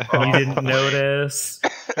blades? You didn't notice?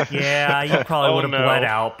 Yeah, you probably would have bled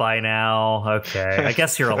out by now. Okay, I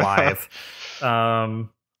guess you're alive. All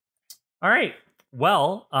right.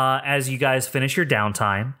 Well, as you guys finish your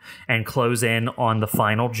downtime and close in on the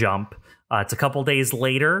final jump, it's a couple days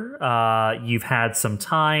later. You've had some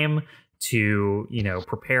time to,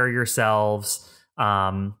 prepare yourselves.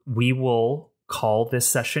 We will call this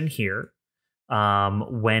session here.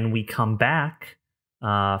 When we come back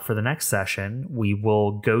for the next session, we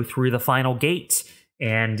will go through the final gate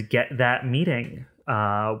and get that meeting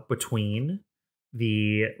between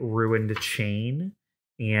the ruined chain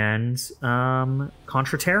and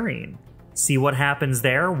Contraterrene. See what happens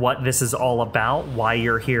there, what this is all about, why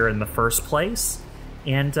you're here in the first place.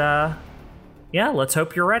 And let's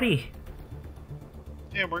hope you're ready.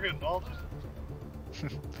 Yeah, we're getting all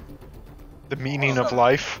the meaning of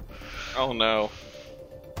life. Oh no.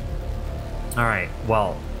 All right,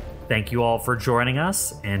 well, thank you all for joining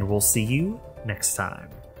us, and we'll see you next time.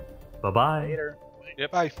 Bye-bye. Later.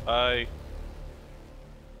 Yep. Bye. Bye.